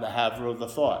now the haver of the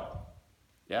thought.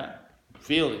 Yeah?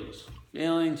 Feelings.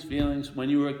 When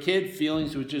you were a kid,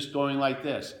 feelings were just going like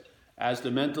this. As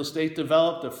the mental state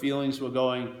developed, the feelings were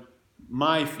going,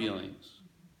 my feelings.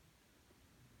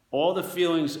 All the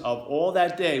feelings of all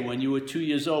that day when you were 2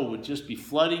 years old would just be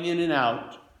flooding in and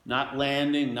out, not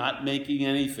landing, not making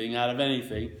anything out of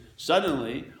anything,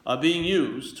 suddenly are being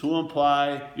used to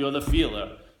imply you're the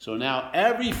feeler. So now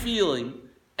every feeling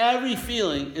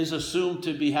is assumed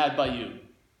to be had by you.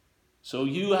 So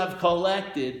you have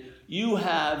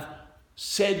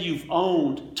said you've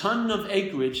owned tons of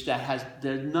acreage that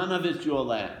none of it's your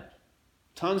land.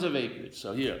 Tons of acreage.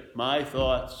 So here, my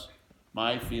thoughts,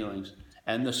 my feelings.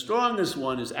 And the strongest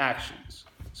one is actions.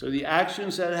 So the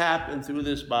actions that happen through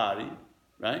this body,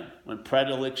 right? When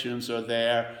predilections are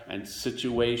there and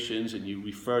situations and you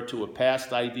refer to a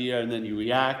past idea and then you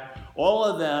react, all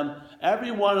of them,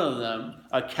 every one of them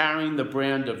are carrying the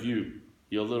brand of you,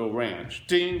 your little ranch.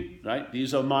 Ding, right?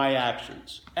 These are my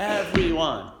actions. Every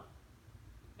one.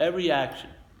 Every action.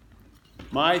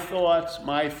 My thoughts,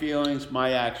 my feelings,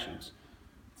 my actions.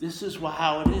 This is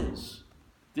how it is.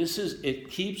 It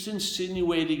keeps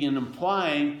insinuating and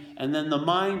implying, and then the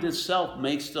mind itself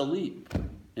makes the leap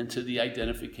into the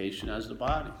identification as the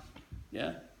body.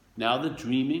 Yeah? Now the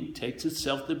dreaming takes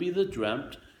itself to be the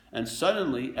dreamt, and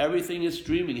suddenly everything it's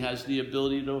dreaming has the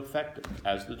ability to affect it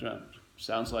as the dreamt.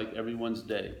 Sounds like everyone's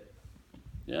day.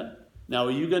 Yeah? Now,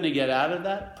 are you going to get out of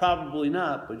that? Probably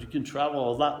not, but you can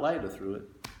travel a lot lighter through it.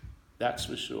 That's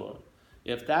for sure.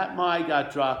 If that mind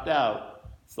got dropped out,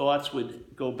 thoughts would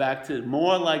go back to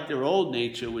more like their old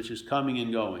nature, which is coming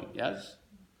and going, yes?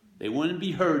 They wouldn't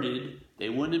be herded. They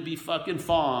wouldn't be fucking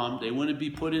farmed. They wouldn't be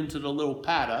put into the little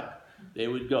paddock. They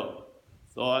would go.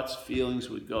 Thoughts, feelings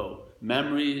would go.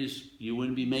 Memories, you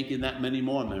wouldn't be making that many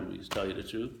more memories, tell you the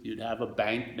truth. You'd have a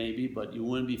bank maybe, but you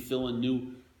wouldn't be filling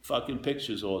new fucking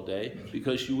pictures all day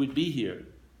because you would be here.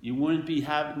 You wouldn't be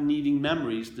needing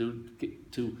memories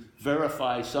to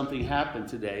verify something happened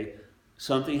today.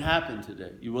 Something happened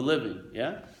today. You were living,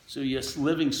 yeah? So you're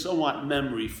living somewhat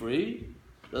memory-free.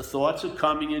 The thoughts are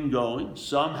coming and going.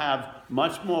 Some have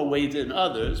much more weight than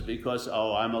others because,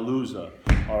 I'm a loser,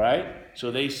 all right? So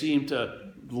they seem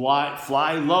to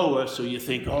fly lower, so you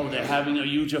think, they're having a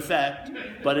huge effect.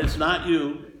 But it's not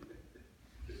you.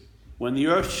 When the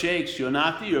earth shakes, you're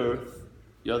not the earth.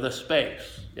 You're the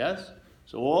space, yes?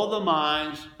 So all the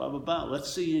minds, blah, blah, blah.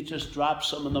 Let's see you just drop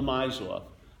some of the minds off.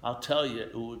 I'll tell you,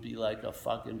 it would be like a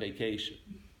fucking vacation.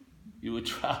 You would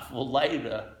travel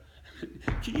lighter.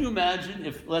 Can you imagine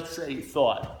if, let's say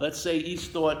each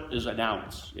thought is an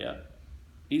ounce, yeah?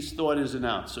 Each thought is an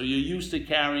ounce. So you're used to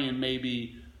carrying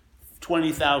maybe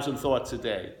 20,000 thoughts a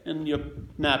day in your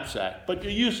knapsack, but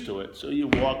you're used to it. So you're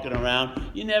walking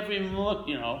around, you never even look,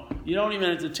 you don't even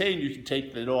entertain, you can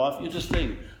take it off, you just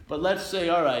think. But let's say,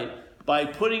 all right, by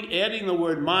adding the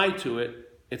word my to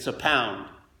it, it's a pound.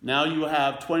 Now you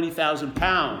have 20,000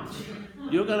 pounds.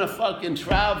 You're going to fucking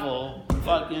travel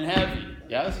fucking heavy,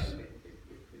 yes?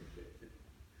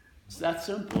 It's that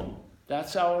simple.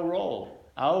 That's our role.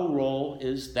 Our role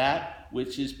is that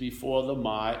which is before the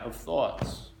my of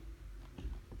thoughts.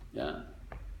 Yeah?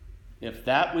 If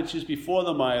that which is before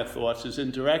the my of thoughts is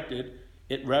indirected,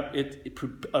 it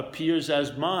appears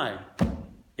as my.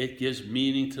 It gives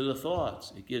meaning to the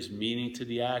thoughts. It gives meaning to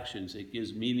the actions. It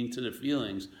gives meaning to the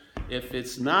feelings. If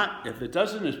it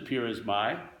doesn't appear as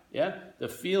my, yeah, the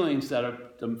feelings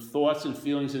the thoughts and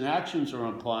feelings and actions are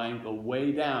implying go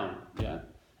way down, yeah?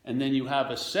 And then you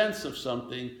have a sense of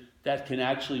something that can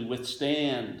actually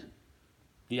withstand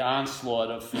the onslaught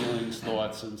of feelings,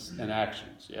 thoughts, and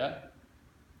actions, yeah?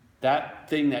 That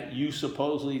thing that you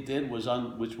supposedly did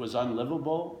which was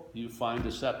unlivable, you find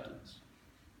acceptance.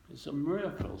 It's some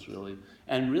miracles, really.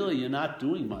 And really, you're not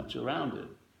doing much around it.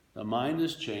 The mind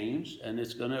has changed, and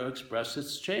it's going to express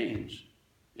its change.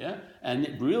 Yeah? And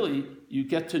you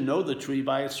get to know the tree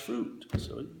by its fruit.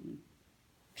 So,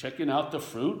 checking out the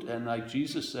fruit, and like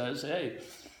Jesus says, hey,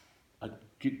 a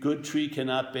good tree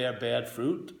cannot bear bad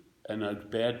fruit, and a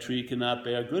bad tree cannot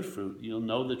bear good fruit. You'll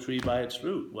know the tree by its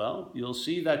fruit. Well, you'll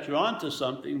see that you're onto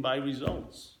something by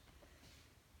results.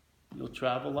 You'll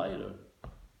travel lighter.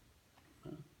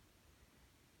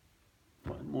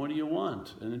 What more do you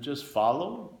want? And then just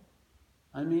follow?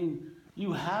 I mean,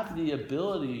 you have the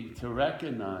ability to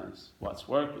recognize what's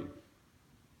working.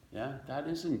 Yeah, that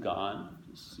isn't gone.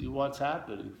 Just see what's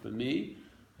happening. For me,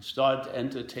 I started to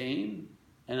entertain,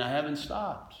 and I haven't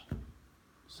stopped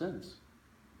since.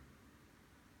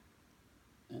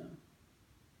 Yeah.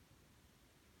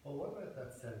 Well, what about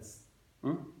that sense?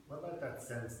 Hmm? What about that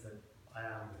sense that I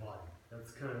am the body?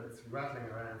 It's rattling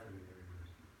around for me.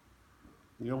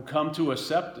 You'll come to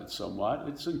accept it somewhat.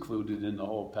 It's included in the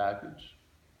whole package.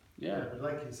 Yeah. But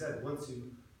like you said,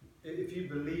 if you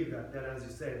believe that, then as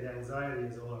you say, the anxiety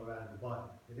is all around the body.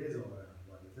 It is all around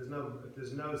the body. If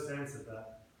there's no sense of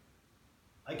that,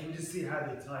 I can just see how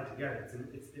they tie together.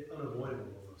 It's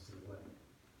unavoidable almost in a way.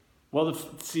 Well,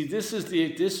 this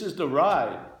is the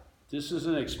ride. This is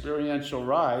an experiential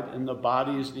ride, and the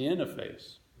body is the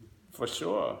interface, for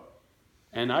sure.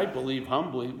 And I believe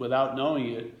humbly, without knowing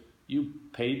it, you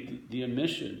paid the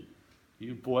admission.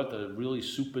 You bought the really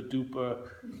super duper,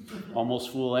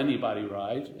 almost fool anybody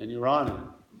ride, and you're on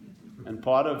it. And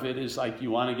part of it is like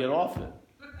you want to get off it,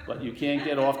 but you can't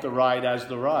get off the ride as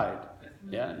the ride.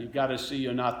 Yeah, you've got to see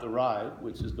you're not the ride,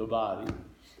 which is the body,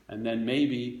 and then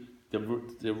maybe the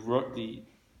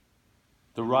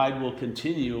The ride will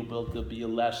continue, but there'll be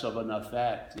less of an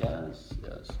effect. Yes,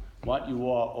 yes. What you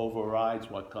are overrides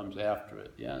what comes after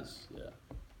it. Yes, yeah.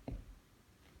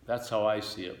 That's how I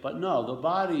see it. But no, the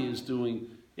body is doing,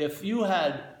 if you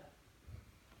had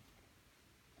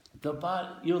the body,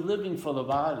 you're living for the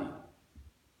body.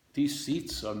 These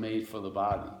seats are made for the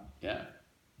body, yeah.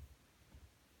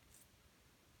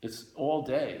 It's all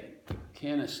day.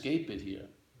 Can't escape it here.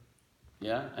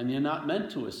 Yeah, and you're not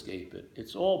meant to escape it.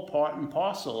 It's all part and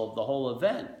parcel of the whole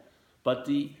event. But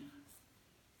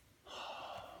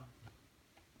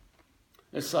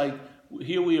it's like,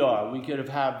 here we are. We could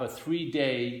have a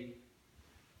 3-day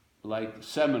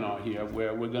seminar here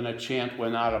where we're going to chant "We're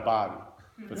not a body"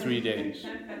 for 3 days,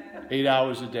 8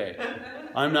 hours a day.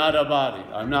 I'm not a body.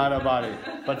 I'm not a body.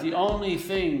 But the only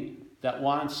thing that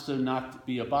wants to not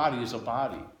be a body is a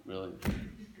body, really.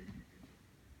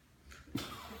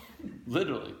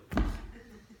 Literally.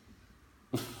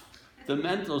 The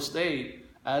mental state,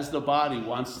 as the body,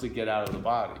 wants to get out of the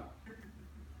body.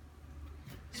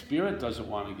 Spirit doesn't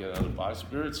want to get out of the body.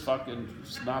 Spirit's fucking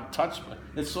not touched.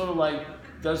 It's sort of like,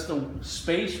 does the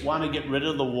space want to get rid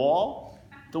of the wall?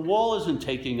 The wall isn't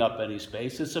taking up any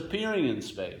space. It's appearing in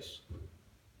space.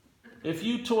 If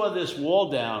you tore this wall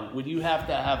down, would you have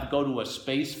to go to a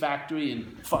space factory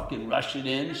and fucking rush it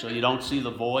in so you don't see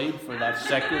the void for that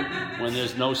second when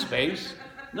there's no space?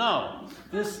 No.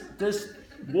 This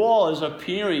wall is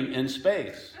appearing in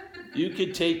space. You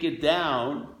could take it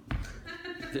down.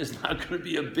 There's not going to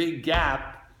be a big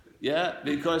gap, yeah,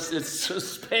 because it's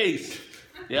just space.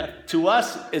 Yeah. To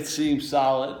us, it seems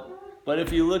solid. But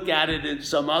if you look at it in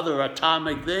some other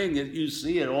atomic thing, you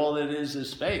see it. All it is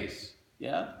space.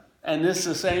 Yeah. And this is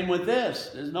the same with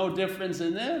this. There's no difference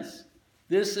in this.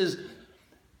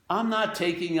 I'm not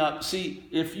taking up, see,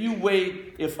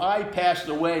 if I passed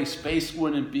away, space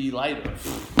wouldn't be lighter.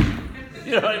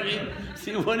 You know what I mean?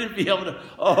 So you wouldn't be able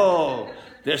to,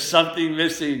 there's something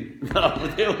missing. No,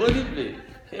 there wouldn't be.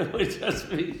 It would just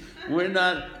be, we're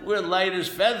light as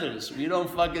feathers. We don't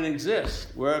fucking exist.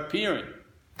 We're appearing.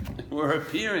 We're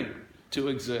appearing to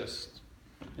exist.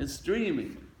 It's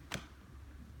dreaming.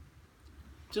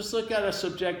 Just look at a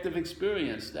subjective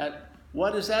experience.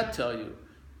 What does that tell you?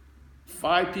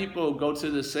 5 people go to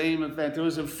the same event. There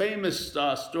was a famous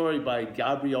story by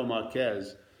Gabriel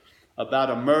Marquez about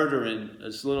a murder in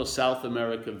this little South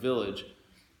America village.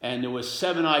 And there were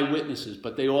 7 eyewitnesses,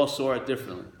 but they all saw it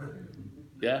differently.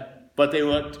 Yeah? But they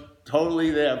were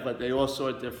totally there, but they all saw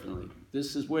it differently.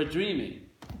 We're dreaming.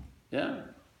 Yeah?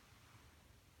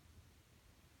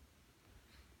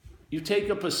 You take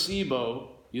a placebo,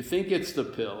 you think it's the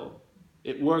pill.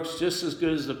 It works just as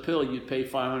good as the pill you pay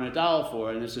 $500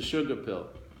 for, and it's a sugar pill.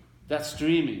 That's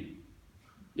dreaming.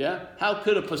 Yeah? How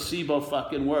could a placebo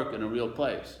fucking work in a real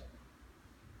place?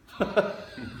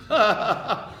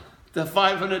 The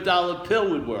 $500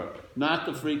 pill would work, not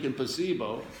the freaking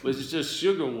placebo, which is just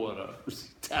sugar water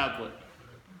tablet.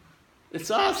 It's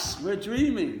us. We're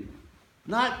dreaming.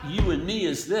 Not you and me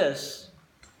is this.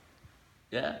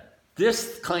 Yeah?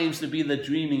 This claims to be the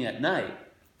dreaming at night.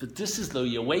 But this is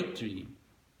the awake dream.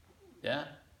 Yeah?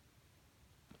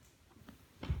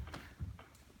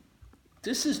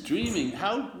 This is dreaming.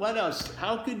 What else?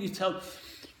 How can you tell?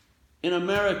 In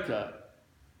America,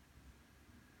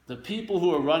 the people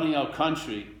who are running our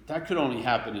country, that could only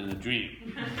happen in a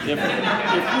dream. If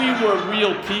we were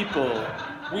real people,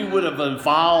 we would have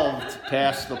evolved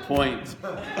past the point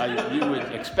you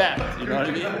would expect. You know what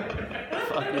I mean?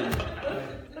 Fucking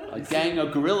a gang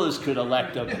of gorillas could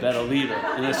elect a better leader,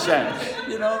 in a sense.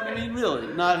 You know what I mean? Really.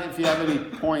 Not if you have any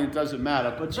point, it doesn't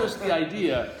matter. But just the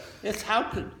idea, it's how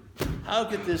could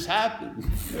this happen?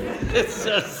 It's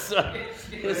just,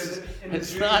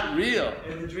 it's not real.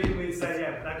 In the dream we say,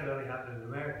 yeah, but that could only happen in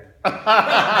America.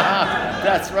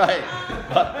 That's right.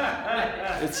 But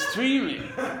it's dreaming.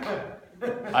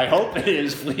 I hope it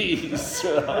is, please.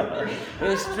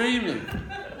 It's dreaming.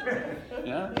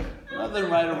 Yeah? Nothing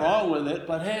right or wrong with it,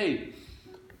 but hey,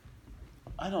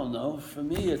 I don't know. For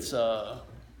me,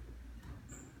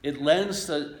 it lends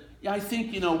to. I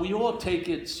think we all take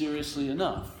it seriously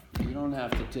enough. You don't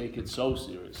have to take it so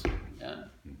seriously. Yeah.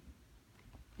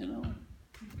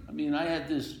 I mean, I had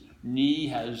this knee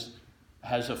has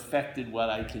affected what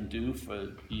I can do for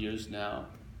years now.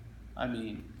 I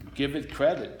mean, give it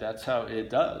credit. That's how it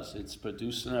does. It's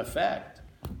produced an effect.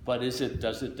 But does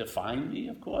it define me?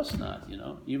 Of course not,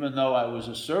 Even though I was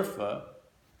a surfer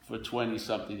for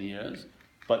 20-something years,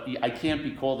 but I can't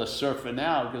be called a surfer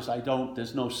now because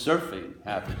there's no surfing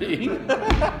happening.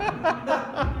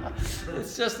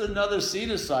 It's just another seat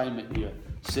assignment here.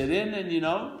 Sit in and,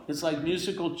 it's like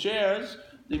musical chairs.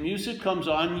 The music comes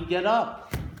on, you get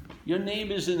up. Your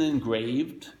name isn't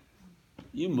engraved.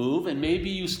 You move, and maybe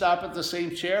you stop at the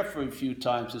same chair for a few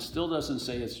times. It still doesn't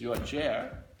say it's your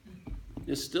chair.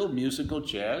 It's still musical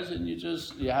chairs, and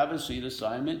you have a seat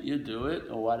assignment, you do it,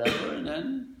 or whatever, and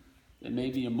then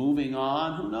maybe you're moving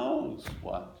on, who knows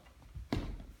what.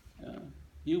 Yeah.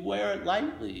 You wear it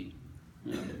lightly.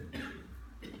 You know.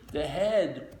 The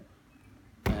head,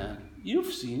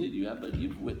 you've seen it,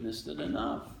 you've witnessed it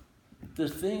enough. The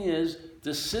thing is,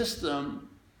 the system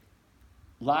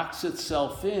locks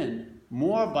itself in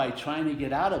more by trying to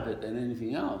get out of it than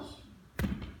anything else.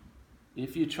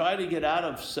 If you try to get out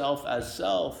of self as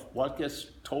self, what gets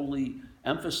totally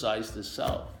emphasized is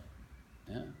self.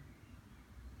 Yeah.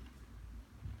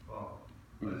 Well,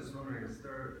 I was just wondering, is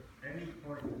there any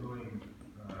point in doing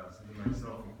something like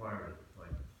self-inquiry,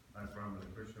 like as from the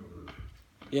Krishna route?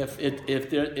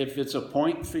 If it's a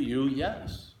point for you,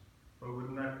 yes. But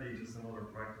wouldn't that be just another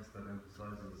practice that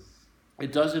emphasizes?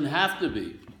 It doesn't have to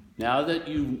be. Now that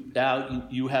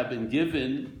you have been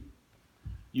given,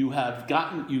 you got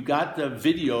the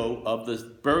video of the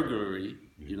burglary,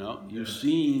 you've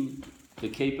seen the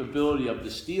capability of the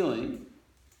stealing,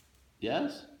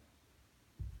 yes?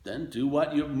 Then do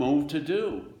what you're moved to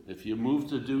do.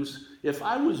 If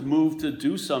I was moved to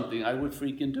do something, I would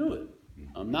freaking do it.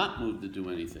 I'm not moved to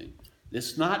do anything.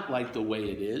 It's not like the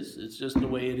way it is, it's just the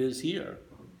way it is here.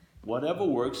 Whatever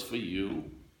works for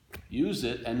you, use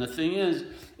it. And the thing is,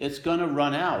 it's gonna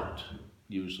run out,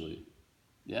 usually.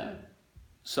 Yeah?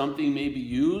 Something may be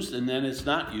used and then it's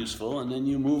not useful and then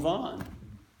you move on.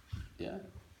 Yeah?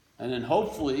 And then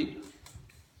hopefully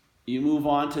you move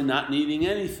on to not needing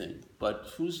anything.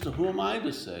 But who am I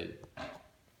to say?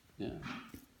 Yeah.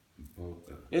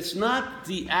 It's not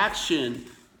the action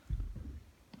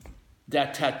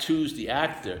that tattoos the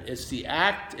actor. It's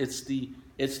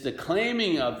the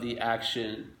claiming of the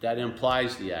action that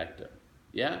implies the actor.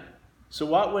 Yeah? So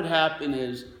what would happen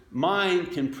is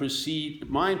mind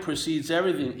precedes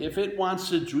everything. If it wants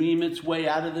to dream its way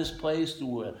out of this place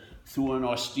through an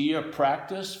austere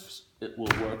practice, it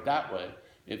will work that way.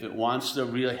 If it wants to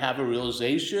really have a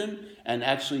realization and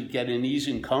actually get an ease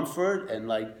and comfort and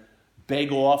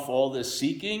beg off all this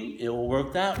seeking, it will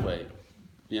work that way.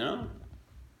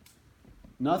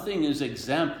 Nothing is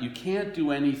exempt. You can't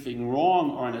do anything wrong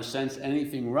or, in a sense,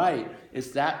 anything right.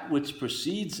 It's that which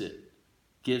precedes it,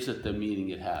 gives it the meaning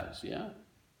it has, yeah?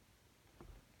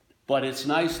 But it's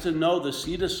nice to know the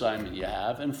seed assignment you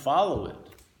have and follow it.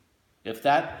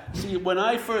 When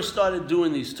I first started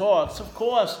doing these talks, of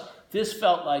course, this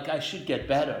felt like I should get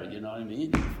better, you know what I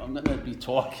mean? If I'm going to be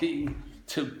talking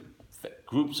to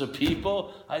groups of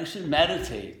people, I should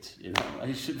meditate,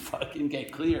 I should fucking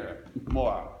get clear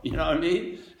more, you know what I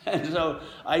mean? And so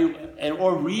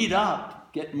or read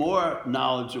up, get more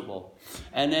knowledgeable.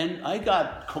 And then I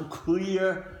got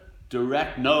clear,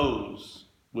 direct no's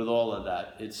with all of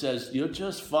that. It says, you're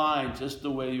just fine, just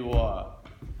the way you are.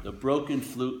 The broken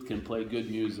flute can play good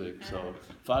music, so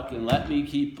fucking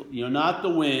you're not the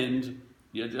wind,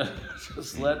 you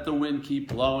just let the wind keep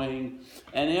blowing.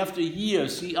 And after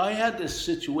years, I had this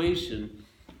situation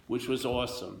which was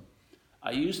awesome.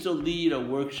 I used to lead a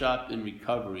workshop in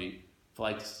recovery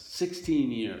for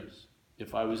 16 years,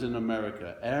 if I was in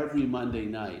America, every Monday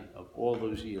night of all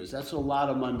those years. That's a lot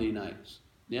of Monday nights,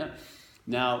 yeah?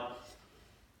 Now,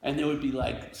 and there would be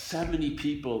 70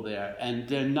 people there, and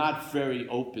they're not very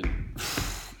open.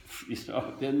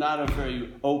 They're not a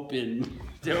very open,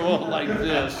 they're all like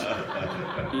this.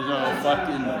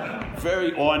 Fucking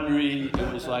very ornery.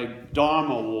 It was like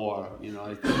Dharma war, I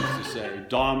used to say,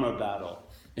 Dharma battle.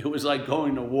 It was like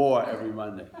going to war every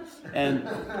Monday. And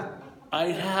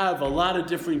I'd have a lot of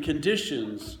different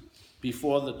conditions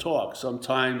before the talk.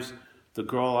 Sometimes the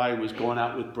girl I was going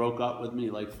out with broke up with me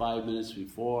 5 minutes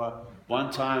before. One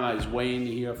time I was waiting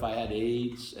to hear if I had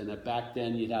AIDS, and back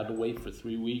then you'd have to wait for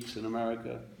 3 weeks in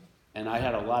America. And I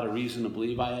had a lot of reason to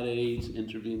believe I had AIDS,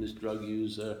 intravenous drug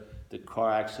user, the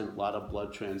car accident, a lot of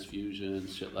blood transfusion and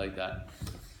shit like that.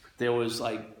 There was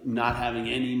not having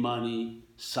any money,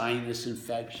 sinus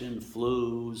infection,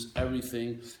 flus,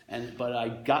 everything. But I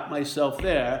got myself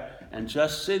there, and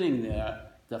just sitting there,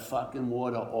 the fucking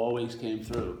water always came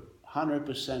through.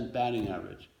 100% batting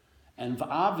average. And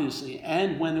obviously,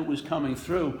 and when it was coming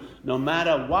through, no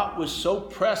matter what was so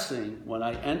pressing when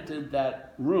I entered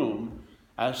that room,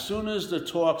 as soon as the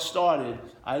talk started,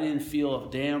 I didn't feel a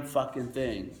damn fucking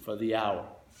thing for the hour.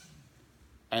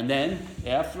 And then,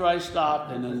 after I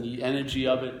stopped and then the energy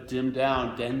of it dimmed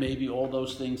down, then maybe all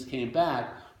those things came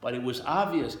back. But it was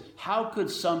obvious, how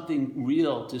could something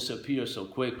real disappear so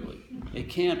quickly? It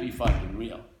can't be fucking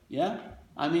real, yeah?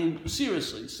 I mean,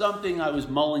 seriously, something I was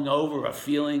mulling over, a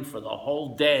feeling for the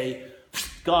whole day,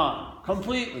 gone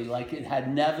completely, like it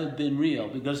had never been real,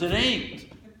 because it ain't.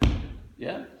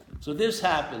 Yeah? So this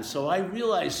happens. So I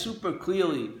realized super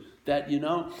clearly that,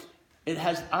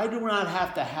 I do not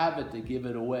have to have it to give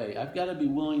it away. I've got to be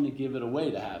willing to give it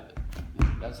away to have it.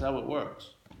 That's how it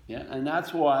works. Yeah? And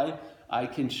that's why I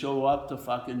can show up to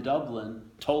fucking Dublin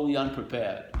totally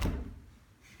unprepared.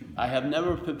 I have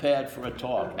never prepared for a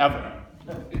talk, ever.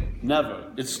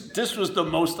 Never. This was the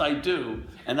most I do,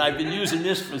 and I've been using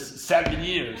this for 7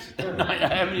 years. I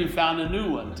haven't even found a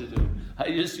new one to do. I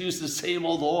just use the same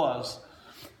old laws.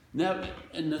 Never.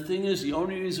 And the thing is, the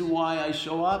only reason why I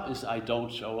show up is I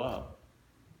don't show up.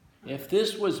 If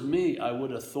this was me, I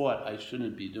would have thought I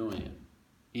shouldn't be doing it.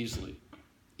 Easily.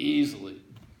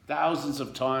 Thousands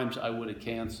of times I would have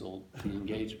canceled the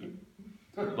engagement.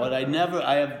 But I've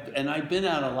been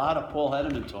at a lot of Paul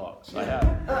Hederman talks. I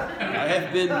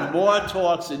have been more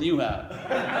talks than you have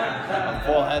of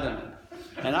Paul Hederman.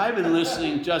 And I've been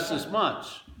listening just as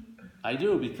much. I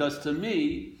do, because to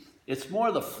me, it's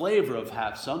more the flavor of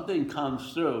how something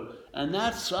comes through. And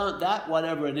that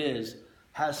whatever it is,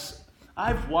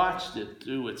 I've watched it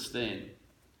do its thing.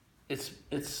 It's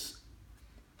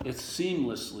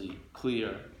seamlessly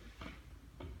clear.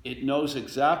 It knows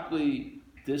exactly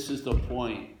this is the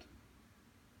point,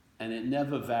 and it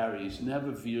never varies,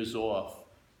 never veers off.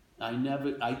 I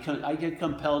get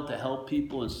compelled to help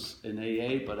people in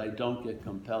AA, but I don't get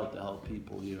compelled to help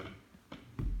people here.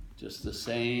 Just the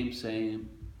same,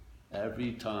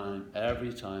 every time.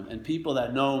 And people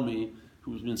that know me,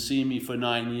 who's been seeing me for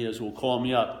 9 years, will call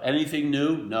me up. Anything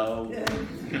new? No.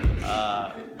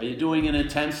 Are you doing an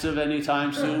intensive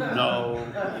anytime soon? No.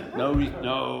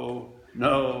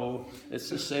 It's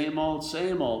the same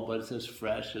old, but it's as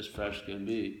fresh can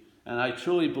be. And I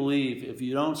truly believe if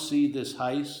you don't see this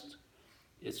heist,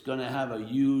 it's going to have a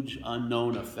huge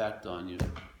unknown effect on you.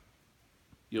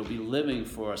 You'll be living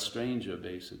for a stranger,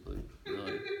 basically.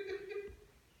 Really.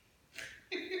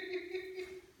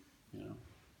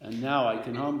 And now I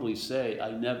can humbly say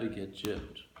I never get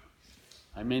gypped.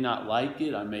 I may not like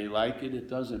it, I may like it, it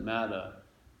doesn't matter.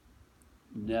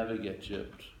 Never get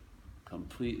gypped.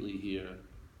 Completely here.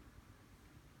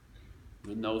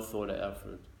 With no thought of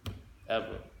effort.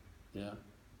 Ever. Yeah?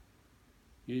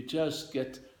 You just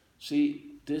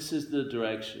see, this is the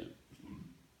direction.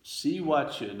 See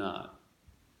what you're not.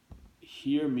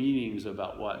 Hear meanings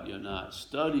about what you're not.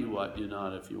 Study what you're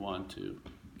not if you want to.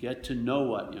 Get to know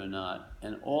what you're not.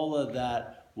 And all of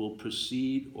that will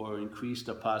precede or increase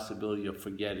the possibility of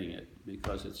forgetting it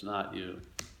because it's not you.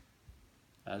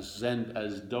 As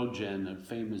Dogen, a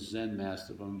famous Zen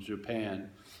master from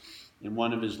Japan, in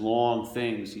one of his long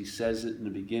things, he says it in the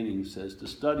beginning, he says, to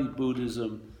study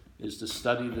Buddhism is to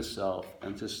study the self,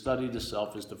 and to study the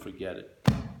self is to forget it.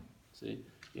 See?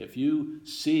 If you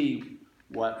see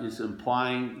what is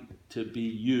implying to be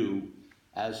you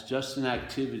as just an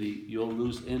activity, you'll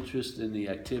lose interest in the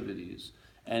activities.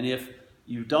 And if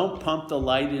you don't pump the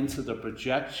light into the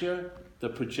projector, the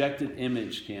projected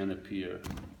image can appear.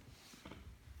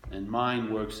 And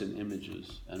mind works in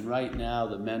images. And right now,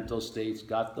 the mental state's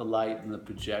got the light and the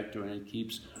projector, and it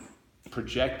keeps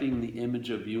projecting the image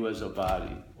of you as a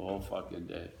body all fucking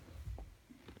day.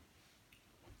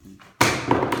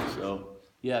 So,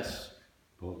 yes?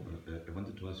 Paul, I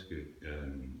wanted to ask you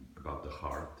about the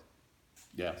heart.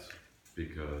 Yes.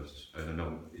 Because I don't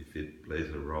know if it plays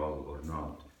a role or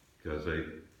not. Because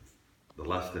the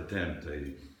last attempt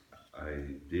I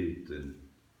did to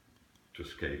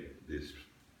escape this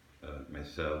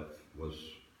myself was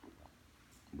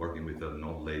working with an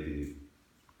old lady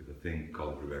with a thing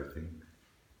called reversing,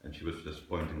 and she was just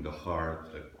pointing the heart,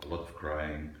 a lot of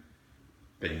crying,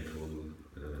 painful.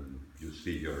 You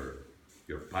see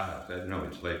your path. I don't know.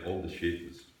 It's like all the shit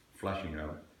is flashing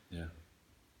out. Yeah.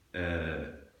 And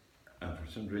for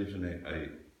some reason,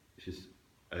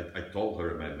 I told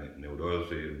her my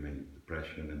neurosis, my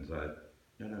depression, and said,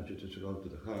 no, just go to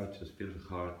the heart, just feel the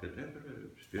heart,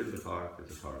 feel the heart,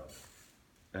 it's the heart.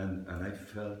 And I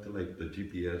felt like the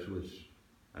GPS was,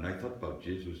 and I thought about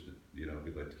Jesus,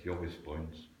 because he always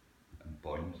points and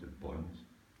points and points.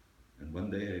 And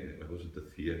one day I was at the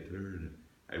theater and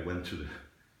I went to the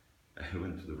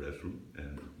restroom,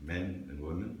 and men and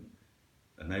women,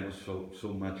 and I was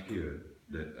so much here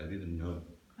that I didn't know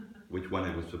which one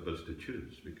I was supposed to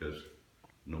choose, because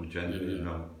no gender,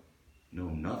 no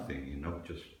nothing,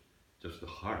 just the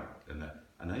heart.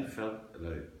 And I felt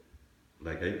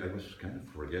like I was kind of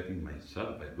forgetting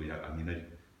myself.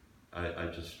 I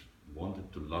just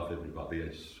wanted to love everybody.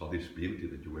 I saw this beauty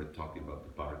that you were talking about,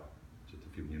 the park just a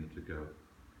few minutes ago.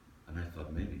 And I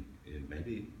thought maybe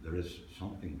there is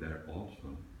something there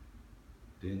also.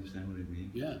 Do you understand what I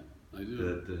mean? Yeah, I do.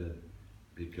 That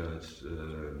because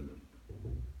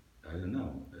I don't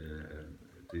know.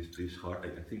 This heart.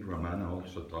 I think Ramana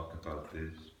also talked about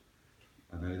this,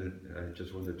 and I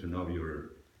just wanted to know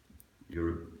your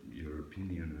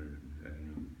opinion. Or, I don't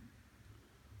know.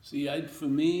 See, for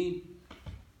me,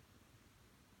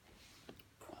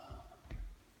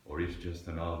 Or it's just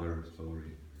another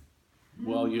story.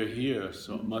 well, you're here,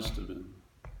 so it must have been.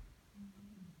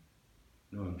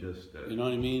 No, I'm just. You know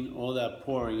what I mean? All that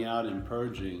pouring out and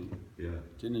purging Yeah,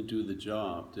 didn't do the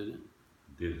job, did it?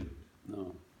 didn't.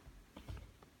 No.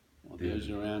 Well, Didn't. there's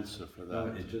your answer for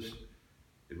No, that.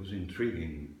 it was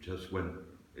intriguing. Just when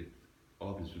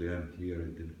obviously I'm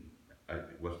here, I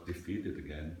was defeated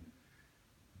again,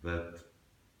 but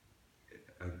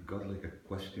I got like a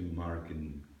question mark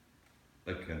in,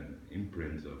 like an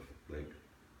imprint of like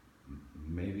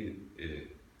maybe the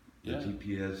Yeah.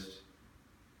 GPS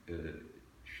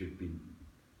should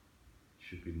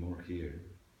be more here,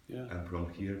 Yeah. and from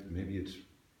here maybe it's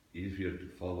easier to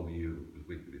follow you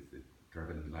with the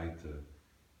traveling light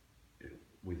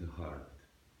with the heart.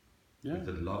 Yeah. With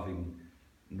the loving,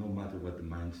 no matter what the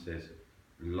mind says,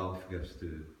 love has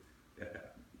to.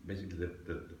 Basically,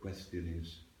 the question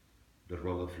is the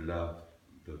role of love,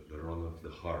 the role of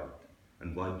the heart,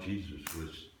 and why Jesus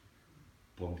was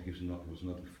pointing. He was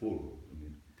not a fool. I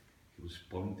mean, he was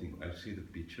pointing. I see the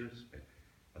pictures,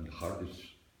 and the heart is.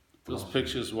 Those blossom.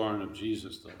 pictures weren't of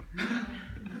Jesus, though.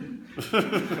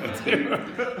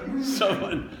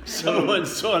 someone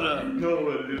sort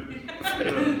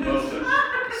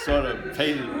of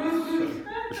painted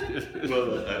it.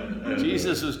 Well,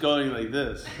 Jesus was going like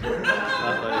this. Not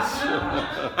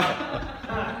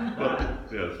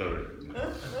yeah, sorry.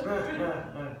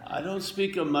 I don't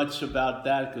speak much about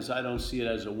that because I don't see it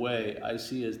as a way. I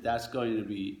see it as that's going to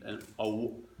be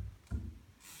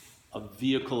a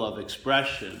vehicle of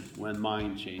expression when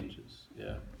mind changes.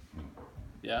 Yeah.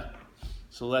 Yeah.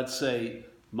 So let's say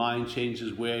mind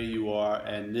changes where you are,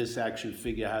 and this action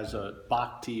figure has a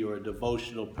bhakti or a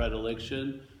devotional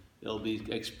predilection. It'll be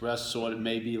expressed sort of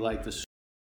maybe like the